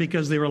like them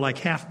because they were like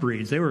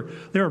half-breeds. They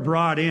were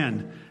brought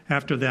in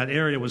after that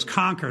area was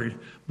conquered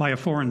by a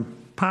foreign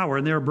power,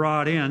 and they were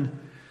brought in,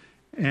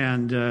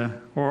 and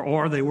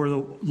or they were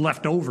the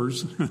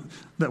leftovers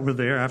that were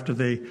there after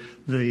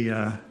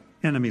the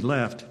enemy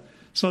left.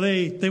 So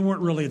they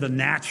weren't really the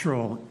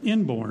natural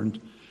inborn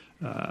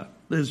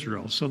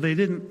Israel. So they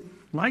didn't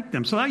like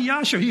them. So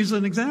Yahshua is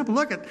an example.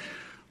 Look at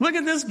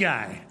this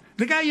guy.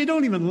 The guy you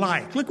don't even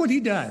like. Look what he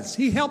does.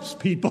 He helps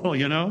people,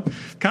 Kind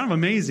of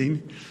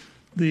amazing,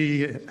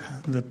 the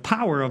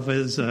power of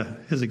his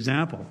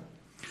example.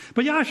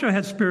 But Yahshua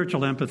had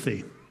spiritual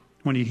empathy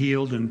when he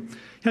healed and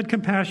had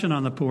compassion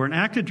on the poor and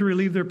acted to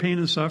relieve their pain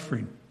and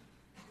suffering.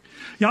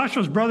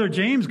 Yahshua's brother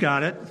James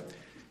got it.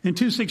 In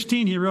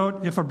 2:16 he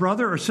wrote, "If a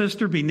brother or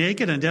sister be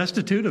naked and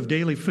destitute of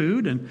daily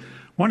food, and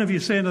one of you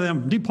say to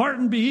them, 'Depart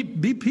and be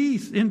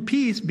in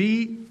peace,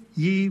 be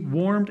ye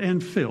warmed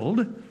and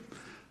filled,'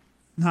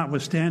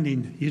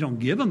 notwithstanding you don't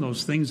give them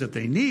those things that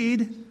they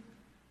need,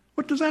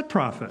 what does that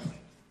profit?"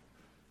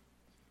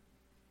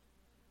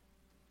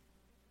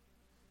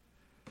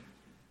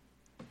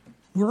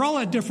 We're all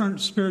at different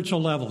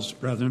spiritual levels,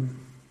 brethren.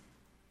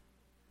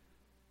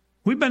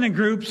 We've been in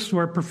groups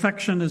where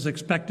perfection is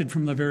expected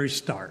from the very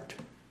start.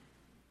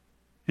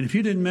 And if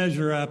you didn't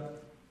measure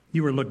up,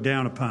 you were looked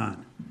down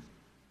upon.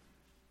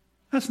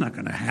 That's not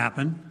going to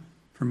happen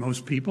for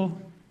most people,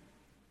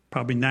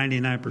 probably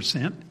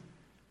 99%.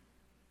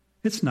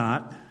 It's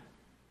not.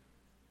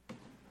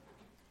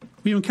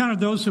 We encountered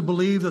those who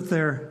believe that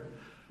they're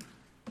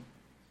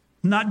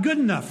not good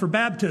enough for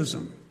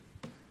baptism.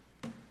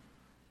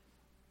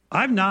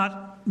 I've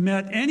not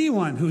met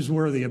anyone who's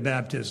worthy of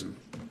baptism.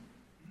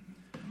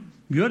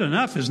 Good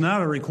enough is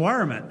not a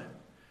requirement,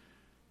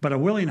 but a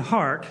willing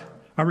heart,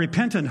 a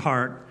repentant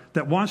heart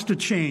that wants to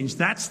change,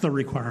 that's the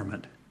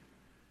requirement.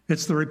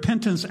 It's the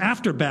repentance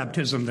after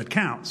baptism that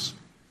counts.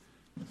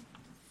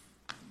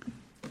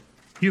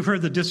 You've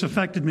heard the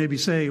disaffected maybe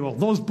say, well,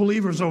 those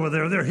believers over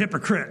there, they're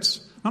hypocrites.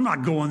 I'm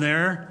not going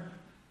there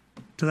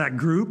to that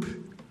group.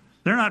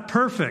 They're not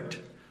perfect.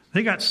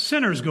 They got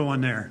sinners going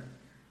there.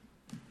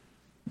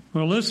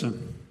 Well,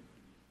 listen,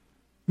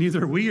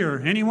 neither we or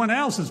anyone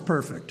else is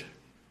perfect.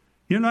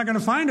 You're not going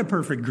to find a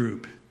perfect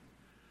group.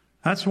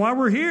 That's why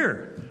we're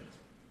here.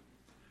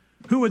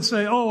 Who would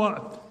say,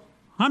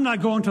 I'm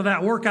not going to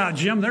that workout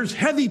gym. There's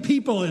heavy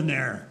people in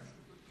there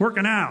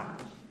working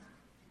out.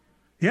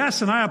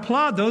 Yes, and I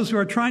applaud those who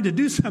are trying to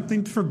do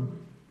something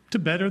to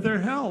better their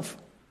health.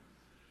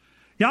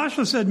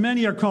 Yahshua said,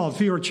 many are called,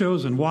 few are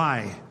chosen.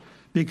 Why?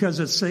 Because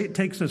it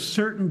takes a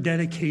certain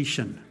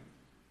dedication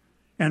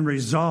and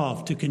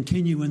resolve to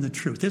continue in the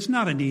truth. It's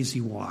not an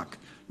easy walk.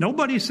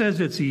 Nobody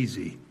says it's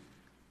easy.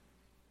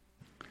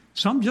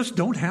 Some just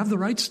don't have the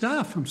right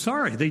stuff. I'm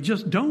sorry, they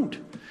just don't.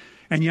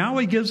 And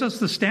Yahweh gives us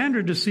the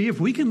standard to see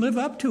if we can live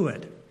up to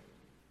it.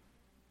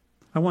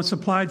 I once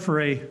applied for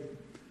a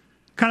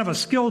kind of a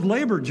skilled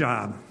labor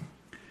job.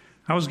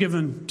 I was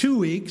given 2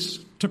 weeks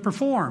to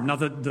perform. Now,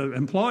 the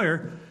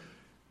employer,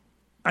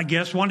 I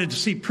guess, wanted to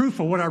see proof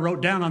of what I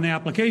wrote down on the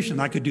application.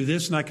 I could do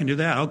this and I can do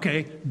that.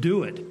 Okay,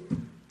 do it.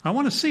 I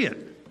want to see it.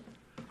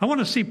 I want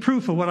to see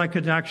proof of what I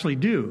could actually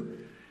do.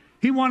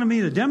 He wanted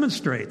me to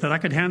demonstrate that I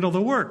could handle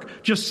the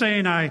work. Just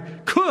saying I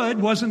could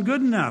wasn't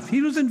good enough.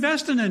 He was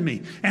investing in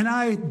me, and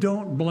I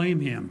don't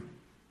blame him.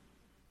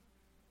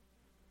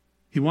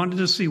 He wanted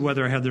to see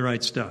whether I had the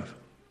right stuff.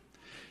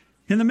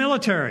 In the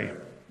military,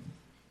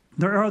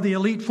 there are the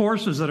elite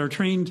forces that are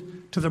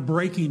trained to the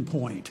breaking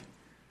point.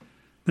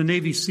 The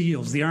Navy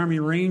SEALs, the Army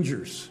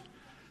Rangers,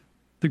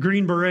 the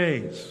Green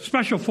Berets,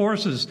 Special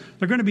Forces.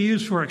 They're going to be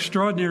used for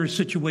extraordinary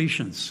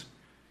situations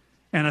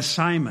and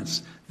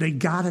assignments. They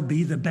got to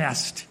be the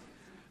best.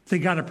 They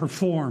got to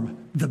perform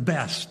the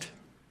best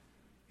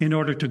in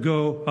order to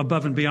go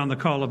above and beyond the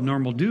call of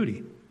normal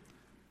duty.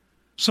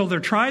 So they're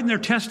tried and they're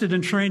tested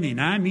in training.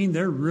 I mean,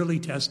 they're really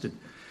tested.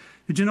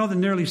 Did you know that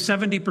nearly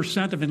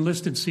 70% of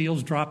enlisted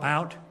SEALs drop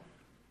out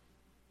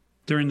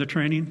during the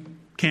training?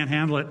 Can't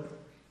handle it.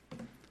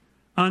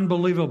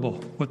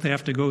 Unbelievable what they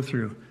have to go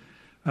through.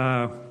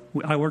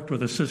 I worked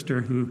with a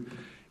sister who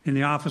in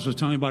the office was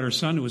telling me about her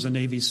son who was a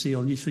Navy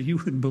SEAL. And he said, you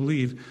wouldn't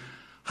believe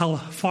how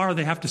far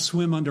they have to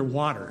swim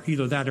underwater,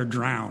 either that or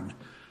drown.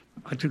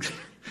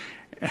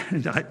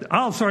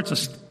 All sorts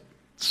of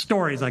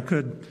stories I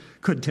could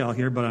tell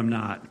here, but I'm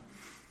not.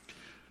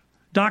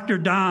 Dr.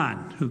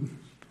 Don, who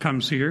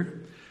comes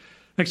here,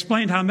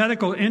 explained how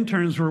medical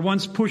interns were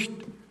once pushed,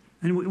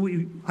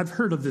 and I've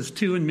heard of this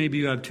too, and maybe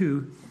you have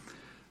too,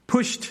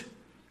 pushed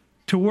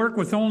to work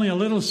with only a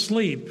little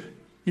sleep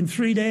in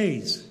 3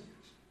 days.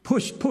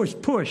 Pushed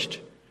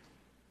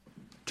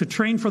to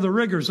train for the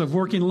rigors of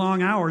working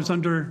long hours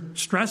under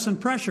stress and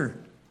pressure.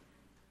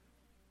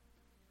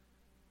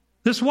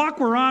 This walk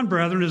we're on,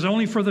 brethren, is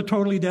only for the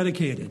totally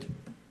dedicated.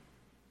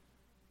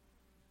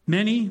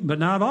 Many, but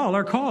not all,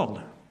 are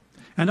called.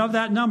 And of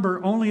that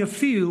number, only a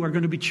few are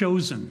going to be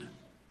chosen.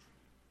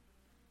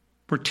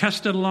 We're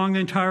tested along the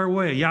entire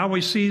way.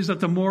 Yahweh sees that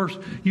the more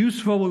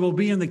useful we will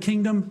be in the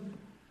kingdom,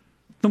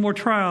 the more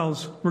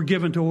trials we're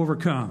given to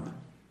overcome.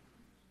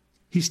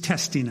 He's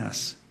testing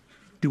us.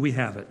 Do we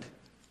have it?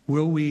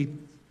 Will we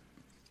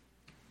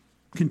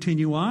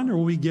continue on or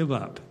will we give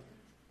up?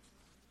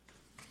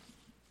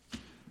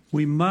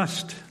 We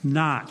must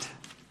not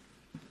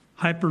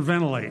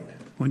hyperventilate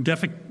when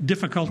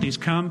difficulties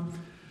come,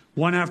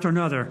 one after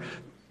another.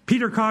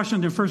 Peter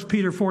cautioned in 1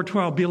 Peter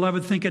 4:12,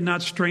 "Beloved, think it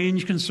not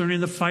strange concerning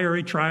the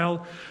fiery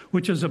trial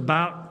which is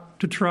about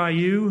to try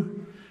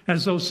you,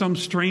 as though some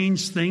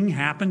strange thing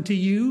happened to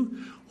you."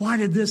 Why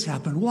did this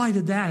happen? Why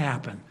did that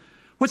happen?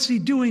 What's he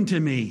doing to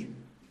me?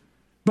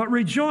 But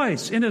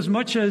rejoice,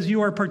 inasmuch as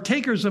you are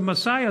partakers of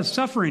Messiah's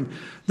suffering,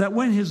 that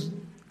when his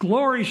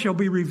glory shall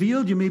be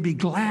revealed, you may be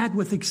glad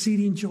with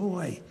exceeding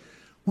joy.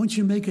 Once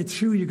you make it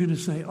through, you're going to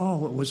say,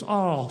 oh, it was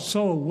all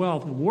so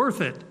well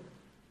worth it.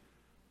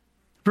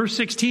 Verse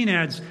 16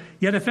 adds,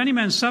 "Yet if any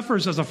man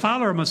suffers as a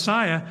follower of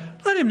Messiah,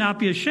 let him not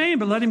be ashamed,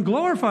 but let him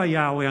glorify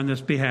Yahweh on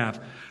this behalf.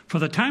 For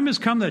the time has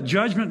come that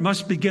judgment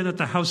must begin at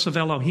the house of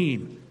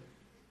Elohim."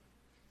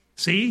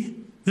 See,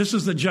 this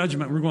is the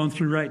judgment we're going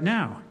through right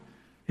now,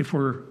 if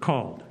we're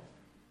called.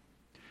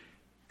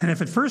 "And if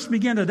it first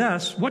begin at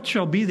us, what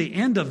shall be the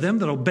end of them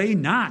that obey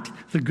not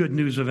the good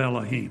news of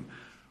Elohim?"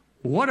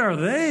 What are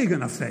they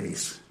going to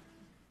face?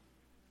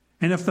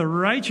 "And if the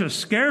righteous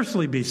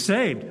scarcely be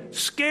saved,"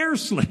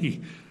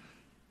 scarcely,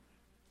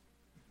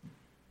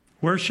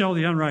 "where shall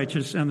the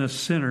unrighteous and the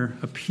sinner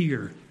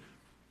appear?"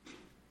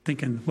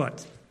 Thinking,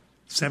 what,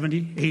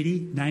 70,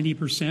 80,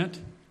 90%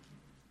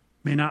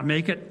 may not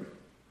make it?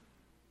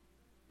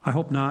 I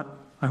hope not.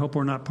 I hope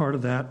we're not part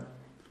of that.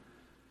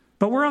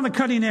 But we're on the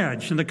cutting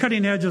edge, and the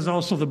cutting edge is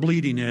also the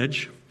bleeding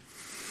edge.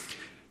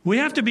 We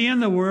have to be in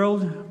the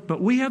world,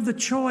 but we have the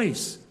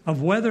choice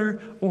of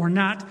whether or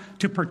not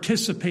to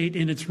participate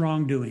in its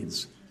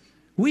wrongdoings.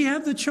 We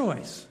have the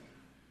choice.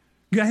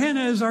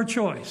 Gehenna is our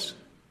choice.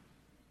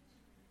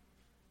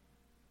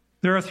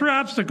 There are 3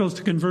 obstacles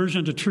to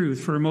conversion to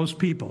truth for most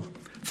people,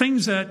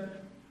 things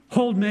that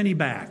hold many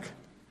back.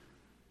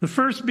 The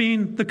first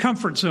being the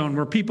comfort zone,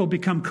 where people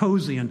become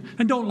cozy and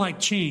don't like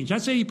change.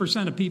 That's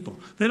 80% of people.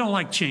 They don't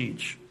like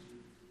change.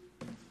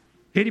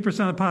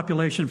 80% of the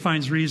population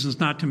finds reasons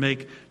not to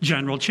make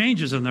general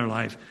changes in their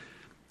life,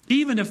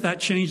 even if that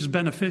change is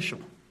beneficial.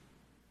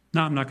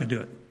 No, I'm not going to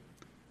do it.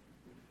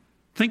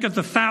 Think of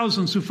the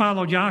thousands who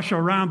followed Yahshua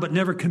around but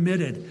never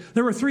committed.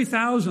 There were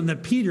 3,000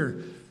 that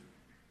Peter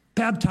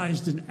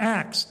baptized in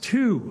Acts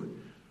 2.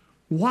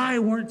 Why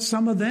weren't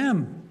some of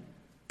them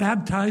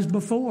baptized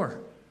before?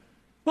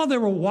 Well, they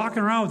were walking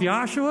around with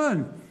Yahshua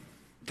and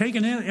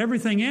taking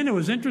everything in. It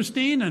was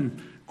interesting. And,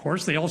 of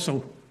course, they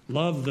also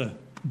loved the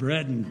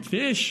bread and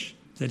fish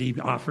that he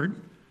offered.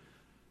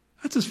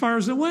 That's as far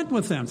as it went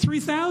with them.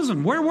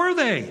 3,000. Where were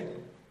they?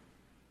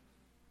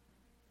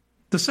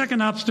 The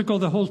second obstacle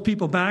that holds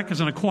people back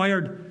is an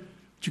acquired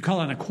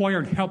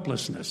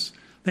helplessness.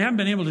 They haven't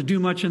been able to do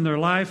much in their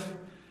life.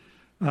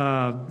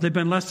 They've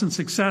been less than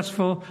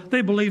successful.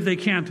 They believe they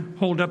can't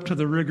hold up to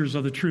the rigors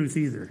of the truth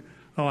either.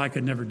 Oh, I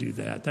could never do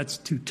that. That's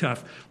too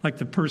tough. Like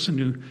the person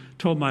who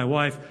told my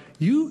wife,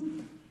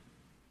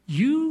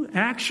 You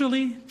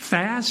actually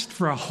fast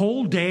for a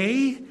whole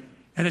day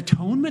at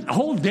atonement? A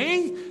whole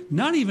day?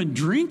 Not even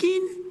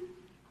drinking?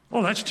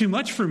 Oh, that's too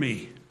much for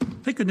me.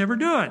 They could never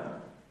do it.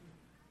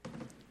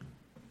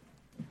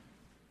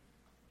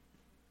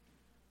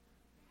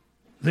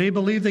 They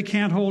believe they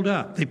can't hold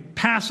up. They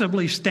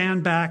passively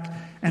stand back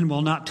and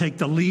will not take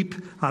the leap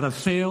out of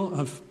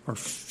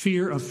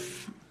fear of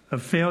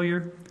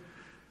failure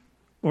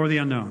or the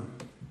unknown.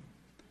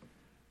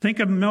 Think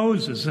of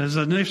Moses. His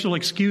initial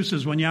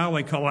excuses when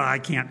Yahweh called, I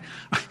can't.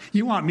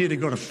 You want me to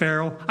go to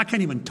Pharaoh? I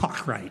can't even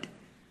talk right.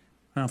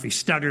 I don't know if he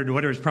stuttered or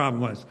whatever his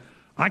problem was.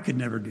 I could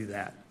never do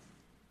that.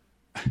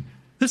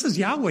 This is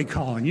Yahweh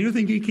calling. You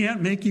think he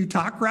can't make you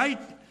talk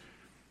right?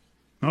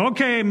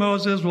 Okay,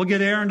 Moses, we'll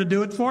get Aaron to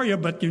do it for you,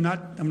 but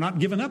I'm not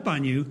giving up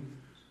on you.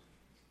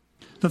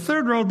 The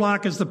third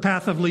roadblock is the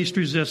path of least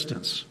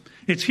resistance.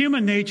 It's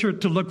human nature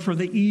to look for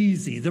the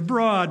easy, the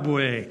broad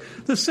way,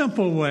 the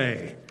simple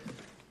way.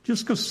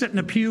 Just go sit in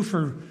a pew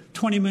for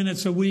 20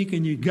 minutes a week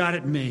and you got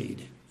it made.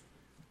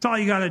 That's all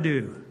you got to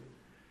do.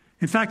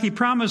 In fact, he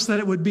promised that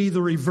it would be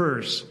the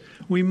reverse.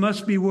 We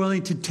must be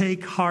willing to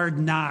take hard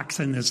knocks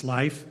in this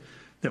life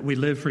that we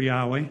live for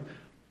Yahweh.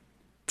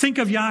 Think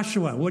of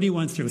Joshua, what he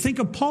went through. Think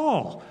of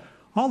Paul,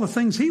 all the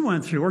things he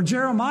went through. Or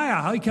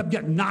Jeremiah, how he kept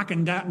getting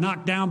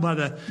knocked down by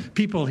the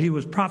people he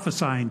was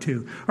prophesying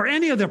to. Or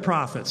any of the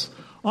prophets.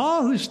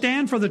 All who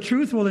stand for the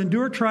truth will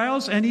endure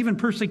trials and even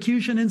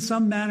persecution in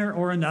some manner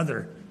or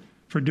another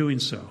for doing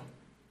so.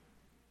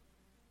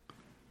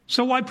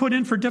 So why put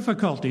in for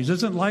difficulties?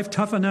 Isn't life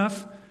tough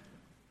enough?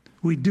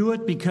 We do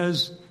it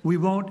because we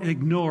won't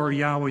ignore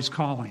Yahweh's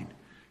calling.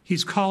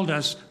 He's called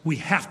us. We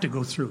have to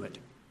go through it.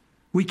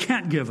 We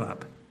can't give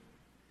up.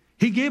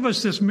 He gave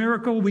us this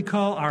miracle we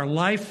call our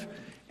life,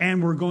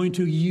 and we're going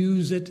to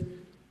use it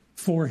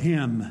for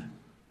Him.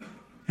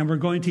 And we're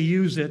going to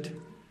use it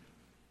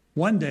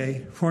one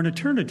day for an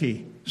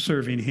eternity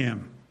serving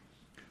him.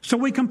 So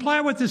we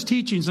comply with his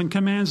teachings and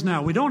commands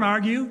now. We don't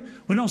argue.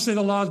 We don't say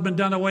the law has been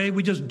done away.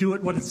 We just do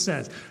it what it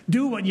says.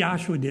 Do what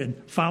Joshua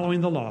did, following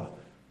the law.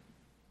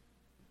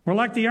 We're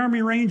like the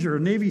Army Ranger or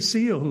Navy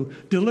SEAL who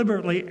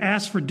deliberately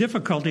asks for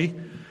difficulty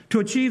to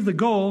achieve the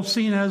goal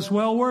seen as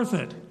well worth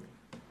it.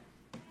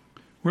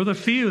 We're the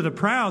few, the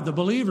proud, the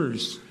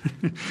believers.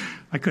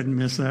 I couldn't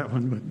miss that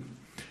one, but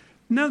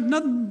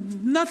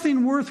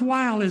nothing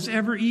worthwhile is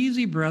ever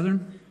easy,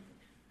 brethren.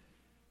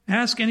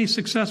 Ask any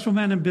successful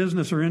man in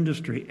business or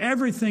industry.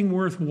 Everything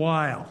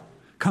worthwhile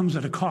comes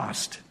at a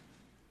cost,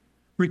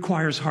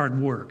 requires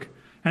hard work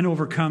and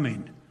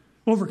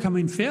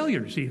overcoming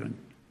failures even.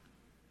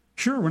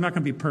 Sure, we're not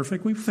going to be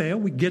perfect. We fail.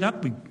 We get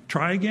up. We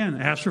try again.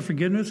 Ask for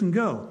forgiveness and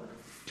go.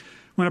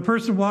 When a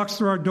person walks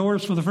through our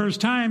doors for the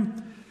first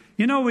time,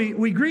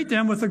 we greet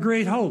them with a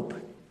great hope.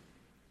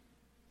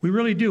 We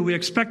really do. We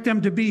expect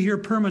them to be here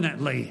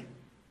permanently.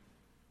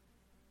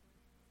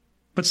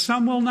 But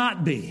some will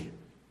not be.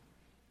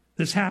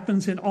 This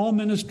happens in all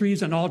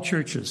ministries and all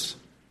churches.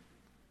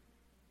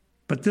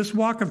 But this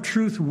walk of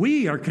truth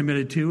we are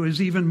committed to is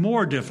even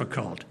more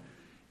difficult.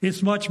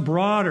 It's much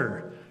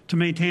broader to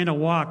maintain a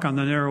walk on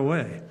the narrow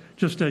way,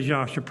 just as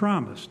Joshua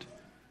promised.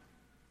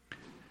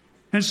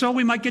 And so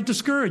we might get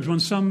discouraged when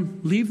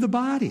some leave the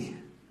body.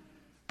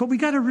 But we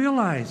got to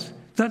realize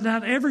that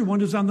not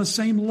everyone is on the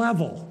same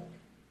level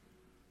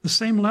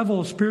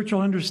of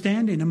spiritual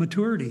understanding and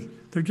maturity.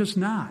 They're just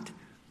not.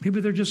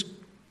 Maybe they're just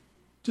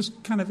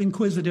kind of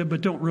inquisitive, but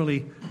don't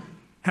really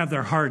have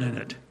their heart in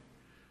it.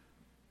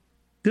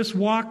 This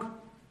walk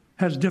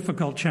has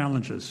difficult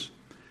challenges.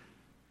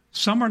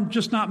 Some are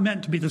just not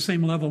meant to be the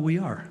same level we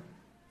are.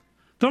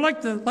 They're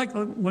like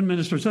one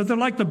minister said, they're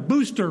like the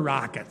booster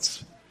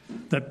rockets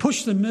that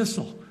push the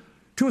missile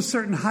to a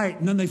certain height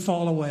and then they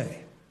fall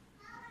away.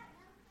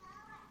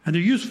 And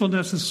their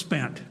usefulness is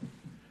spent.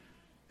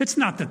 It's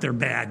not that they're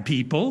bad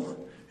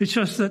people. It's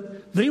just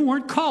that they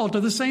weren't called to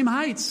the same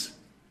heights.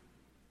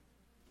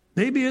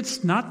 Maybe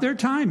it's not their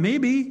time.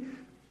 Maybe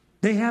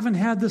they haven't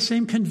had the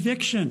same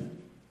conviction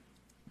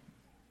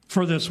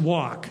for this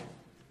walk.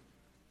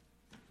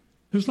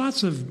 There's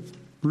lots of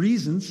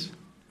reasons.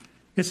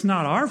 It's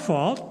not our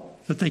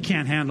fault that they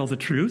can't handle the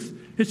truth.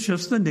 It's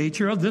just the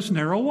nature of this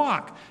narrow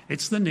walk.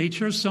 It's the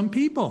nature of some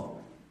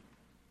people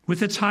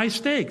with its high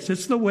stakes.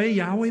 It's the way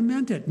Yahweh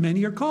meant it.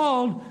 Many are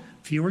called,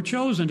 few are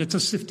chosen. It's a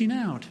sifting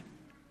out.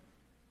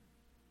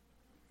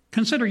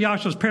 Consider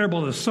Yahshua's parable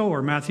of the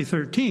sower, Matthew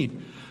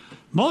 13.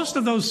 Most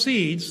of those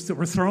seeds that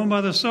were thrown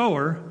by the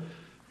sower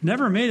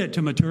never made it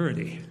to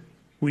maturity.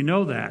 We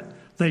know that.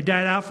 They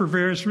died out for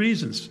various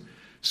reasons.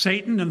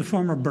 Satan, in the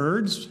form of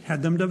birds,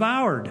 had them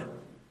devoured.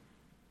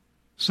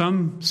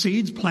 Some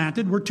seeds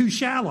planted were too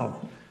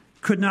shallow,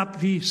 could not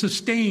be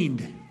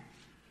sustained.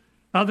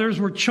 Others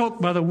were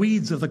choked by the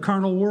weeds of the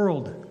carnal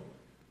world.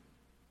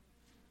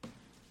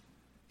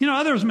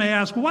 Others may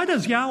ask, why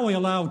does Yahweh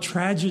allow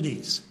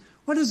tragedies?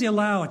 Why does he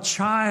allow a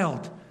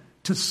child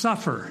to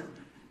suffer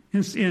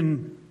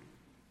in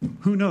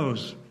who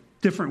knows,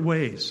 different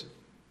ways?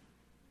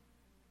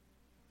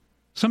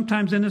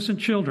 Sometimes innocent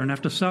children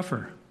have to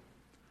suffer.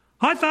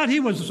 I thought he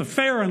was a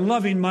fair and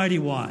loving mighty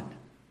one.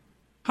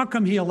 How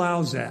come he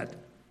allows that?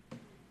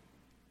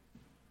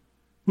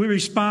 We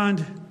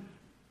respond,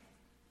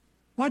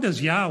 why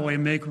does Yahweh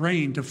make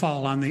rain to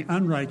fall on the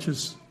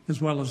unrighteous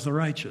as well as the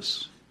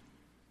righteous?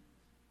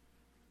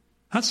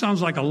 That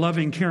sounds like a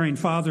loving, caring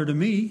father to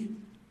me.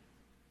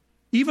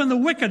 Even the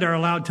wicked are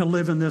allowed to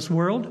live in this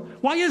world.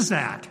 Why is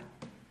that?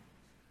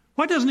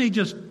 Why doesn't he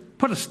just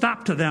put a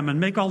stop to them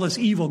and make all this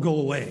evil go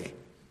away?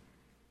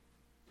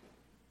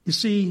 You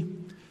see,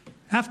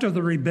 after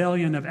the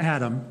rebellion of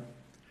Adam,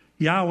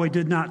 Yahweh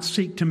did not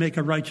seek to make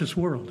a righteous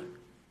world,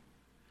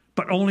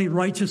 but only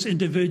righteous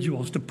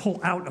individuals to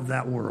pull out of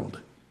that world.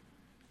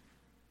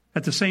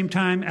 At the same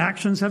time,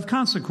 actions have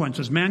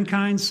consequences.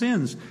 Mankind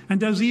sins and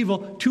does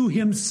evil to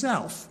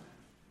himself.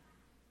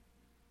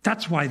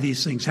 That's why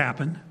these things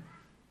happen.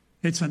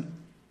 It's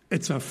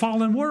a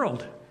fallen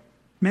world.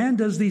 Man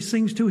does these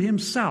things to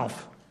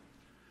himself.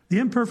 The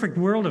imperfect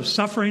world of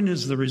suffering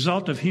is the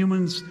result of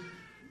humans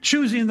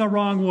choosing the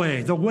wrong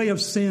way, the way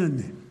of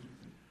sin.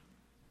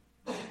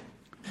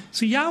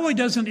 See, Yahweh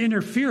doesn't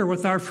interfere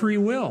with our free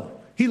will.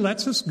 He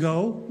lets us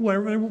go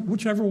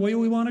whichever way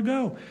we want to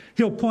go.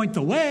 He'll point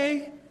the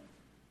way,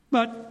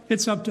 but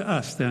it's up to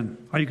us then.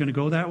 Are you going to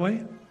go that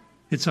way?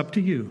 It's up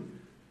to you.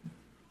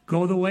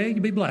 Go the way,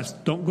 you'll be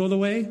blessed. Don't go the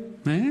way,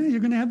 you're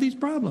going to have these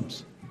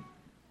problems.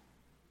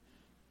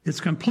 It's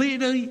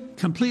completely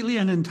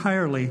and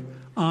entirely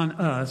on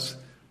us,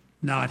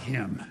 not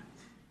him.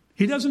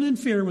 He doesn't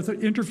interfere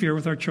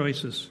with our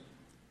choices.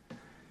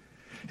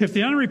 If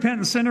the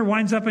unrepentant sinner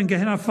winds up in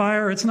Gehenna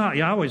fire, it's not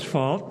Yahweh's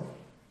fault.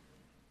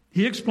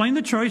 He explained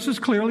the choices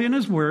clearly in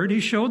his word. He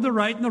showed the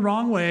right and the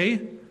wrong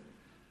way,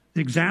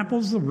 the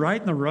examples, the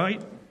right and the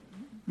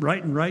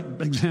right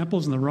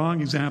examples and the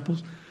wrong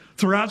examples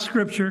throughout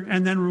Scripture,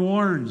 and then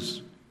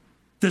warns,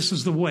 this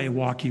is the way,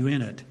 walk you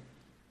in it.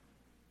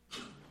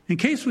 In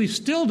case we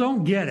still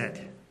don't get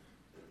it,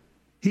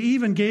 He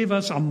even gave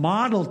us a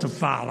model to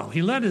follow.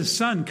 He let his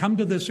son come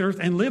to this earth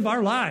and live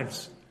our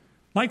lives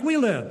like we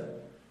live.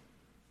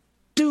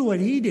 Do what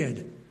he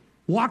did.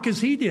 Walk as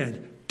he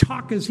did.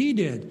 Talk as he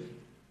did.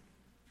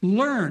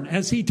 Learn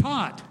as he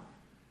taught.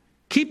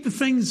 Keep the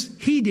things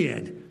he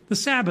did. The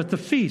Sabbath, the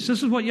feast.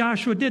 This is what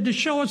Yahshua did to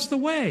show us the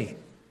way.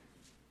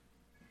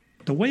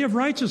 The way of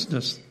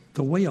righteousness.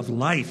 The way of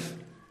life.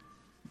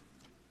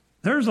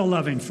 There's a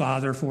loving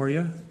Father for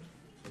you.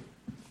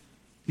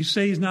 You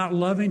say he's not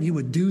loving, he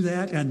would do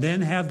that and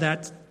then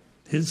have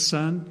his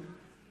son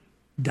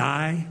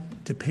die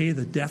to pay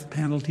the death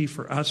penalty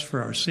for us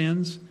for our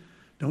sins.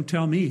 Don't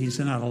tell me he's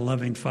not a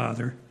loving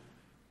Father.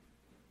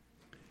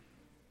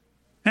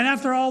 And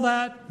after all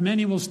that,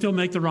 many will still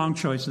make the wrong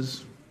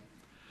choices.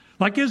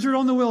 Like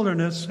Israel in the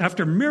wilderness,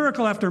 after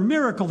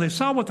miracle, they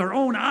saw with their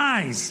own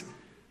eyes,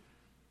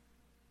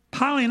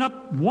 piling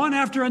up one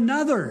after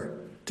another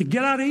to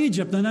get out of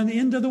Egypt and then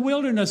into the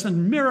wilderness,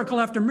 and miracle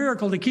after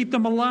miracle to keep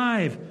them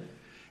alive.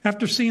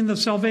 After seeing the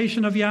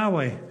salvation of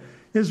Yahweh,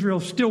 Israel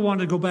still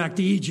wanted to go back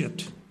to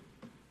Egypt.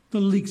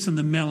 The leeks and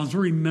the melons,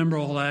 remember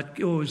all that.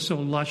 Oh, it was so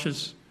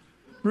luscious.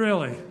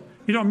 Really.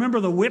 You don't remember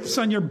the whips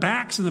on your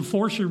backs and the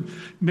force you're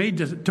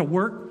made to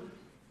work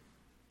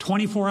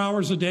 24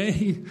 hours a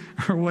day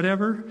or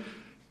whatever?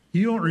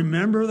 You don't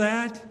remember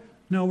that?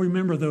 No,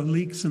 remember the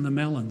leeks and the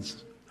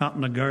melons out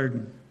in the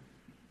garden.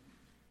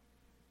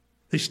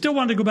 They still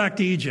wanted to go back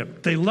to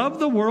Egypt. They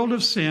loved the world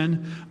of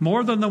sin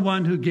more than the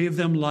one who gave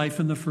them life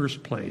in the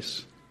first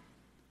place.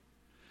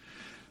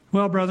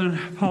 Well, brethren,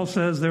 Paul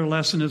says their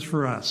lesson is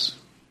for us.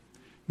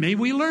 May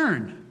we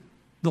learn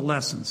the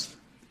lessons.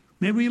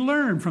 May we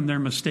learn from their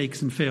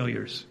mistakes and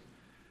failures.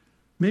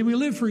 May we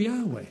live for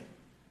Yahweh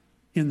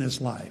in this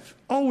life,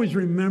 always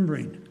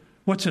remembering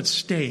what's at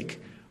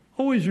stake.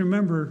 Always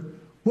remember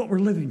what we're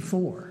living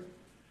for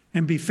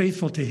and be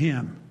faithful to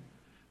Him.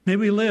 May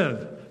we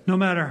live no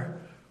matter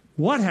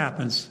what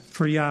happens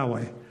for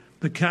Yahweh,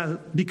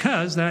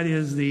 because that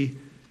is the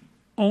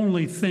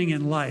only thing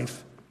in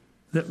life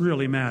that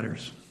really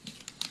matters.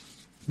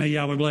 May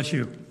Yahweh bless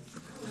you.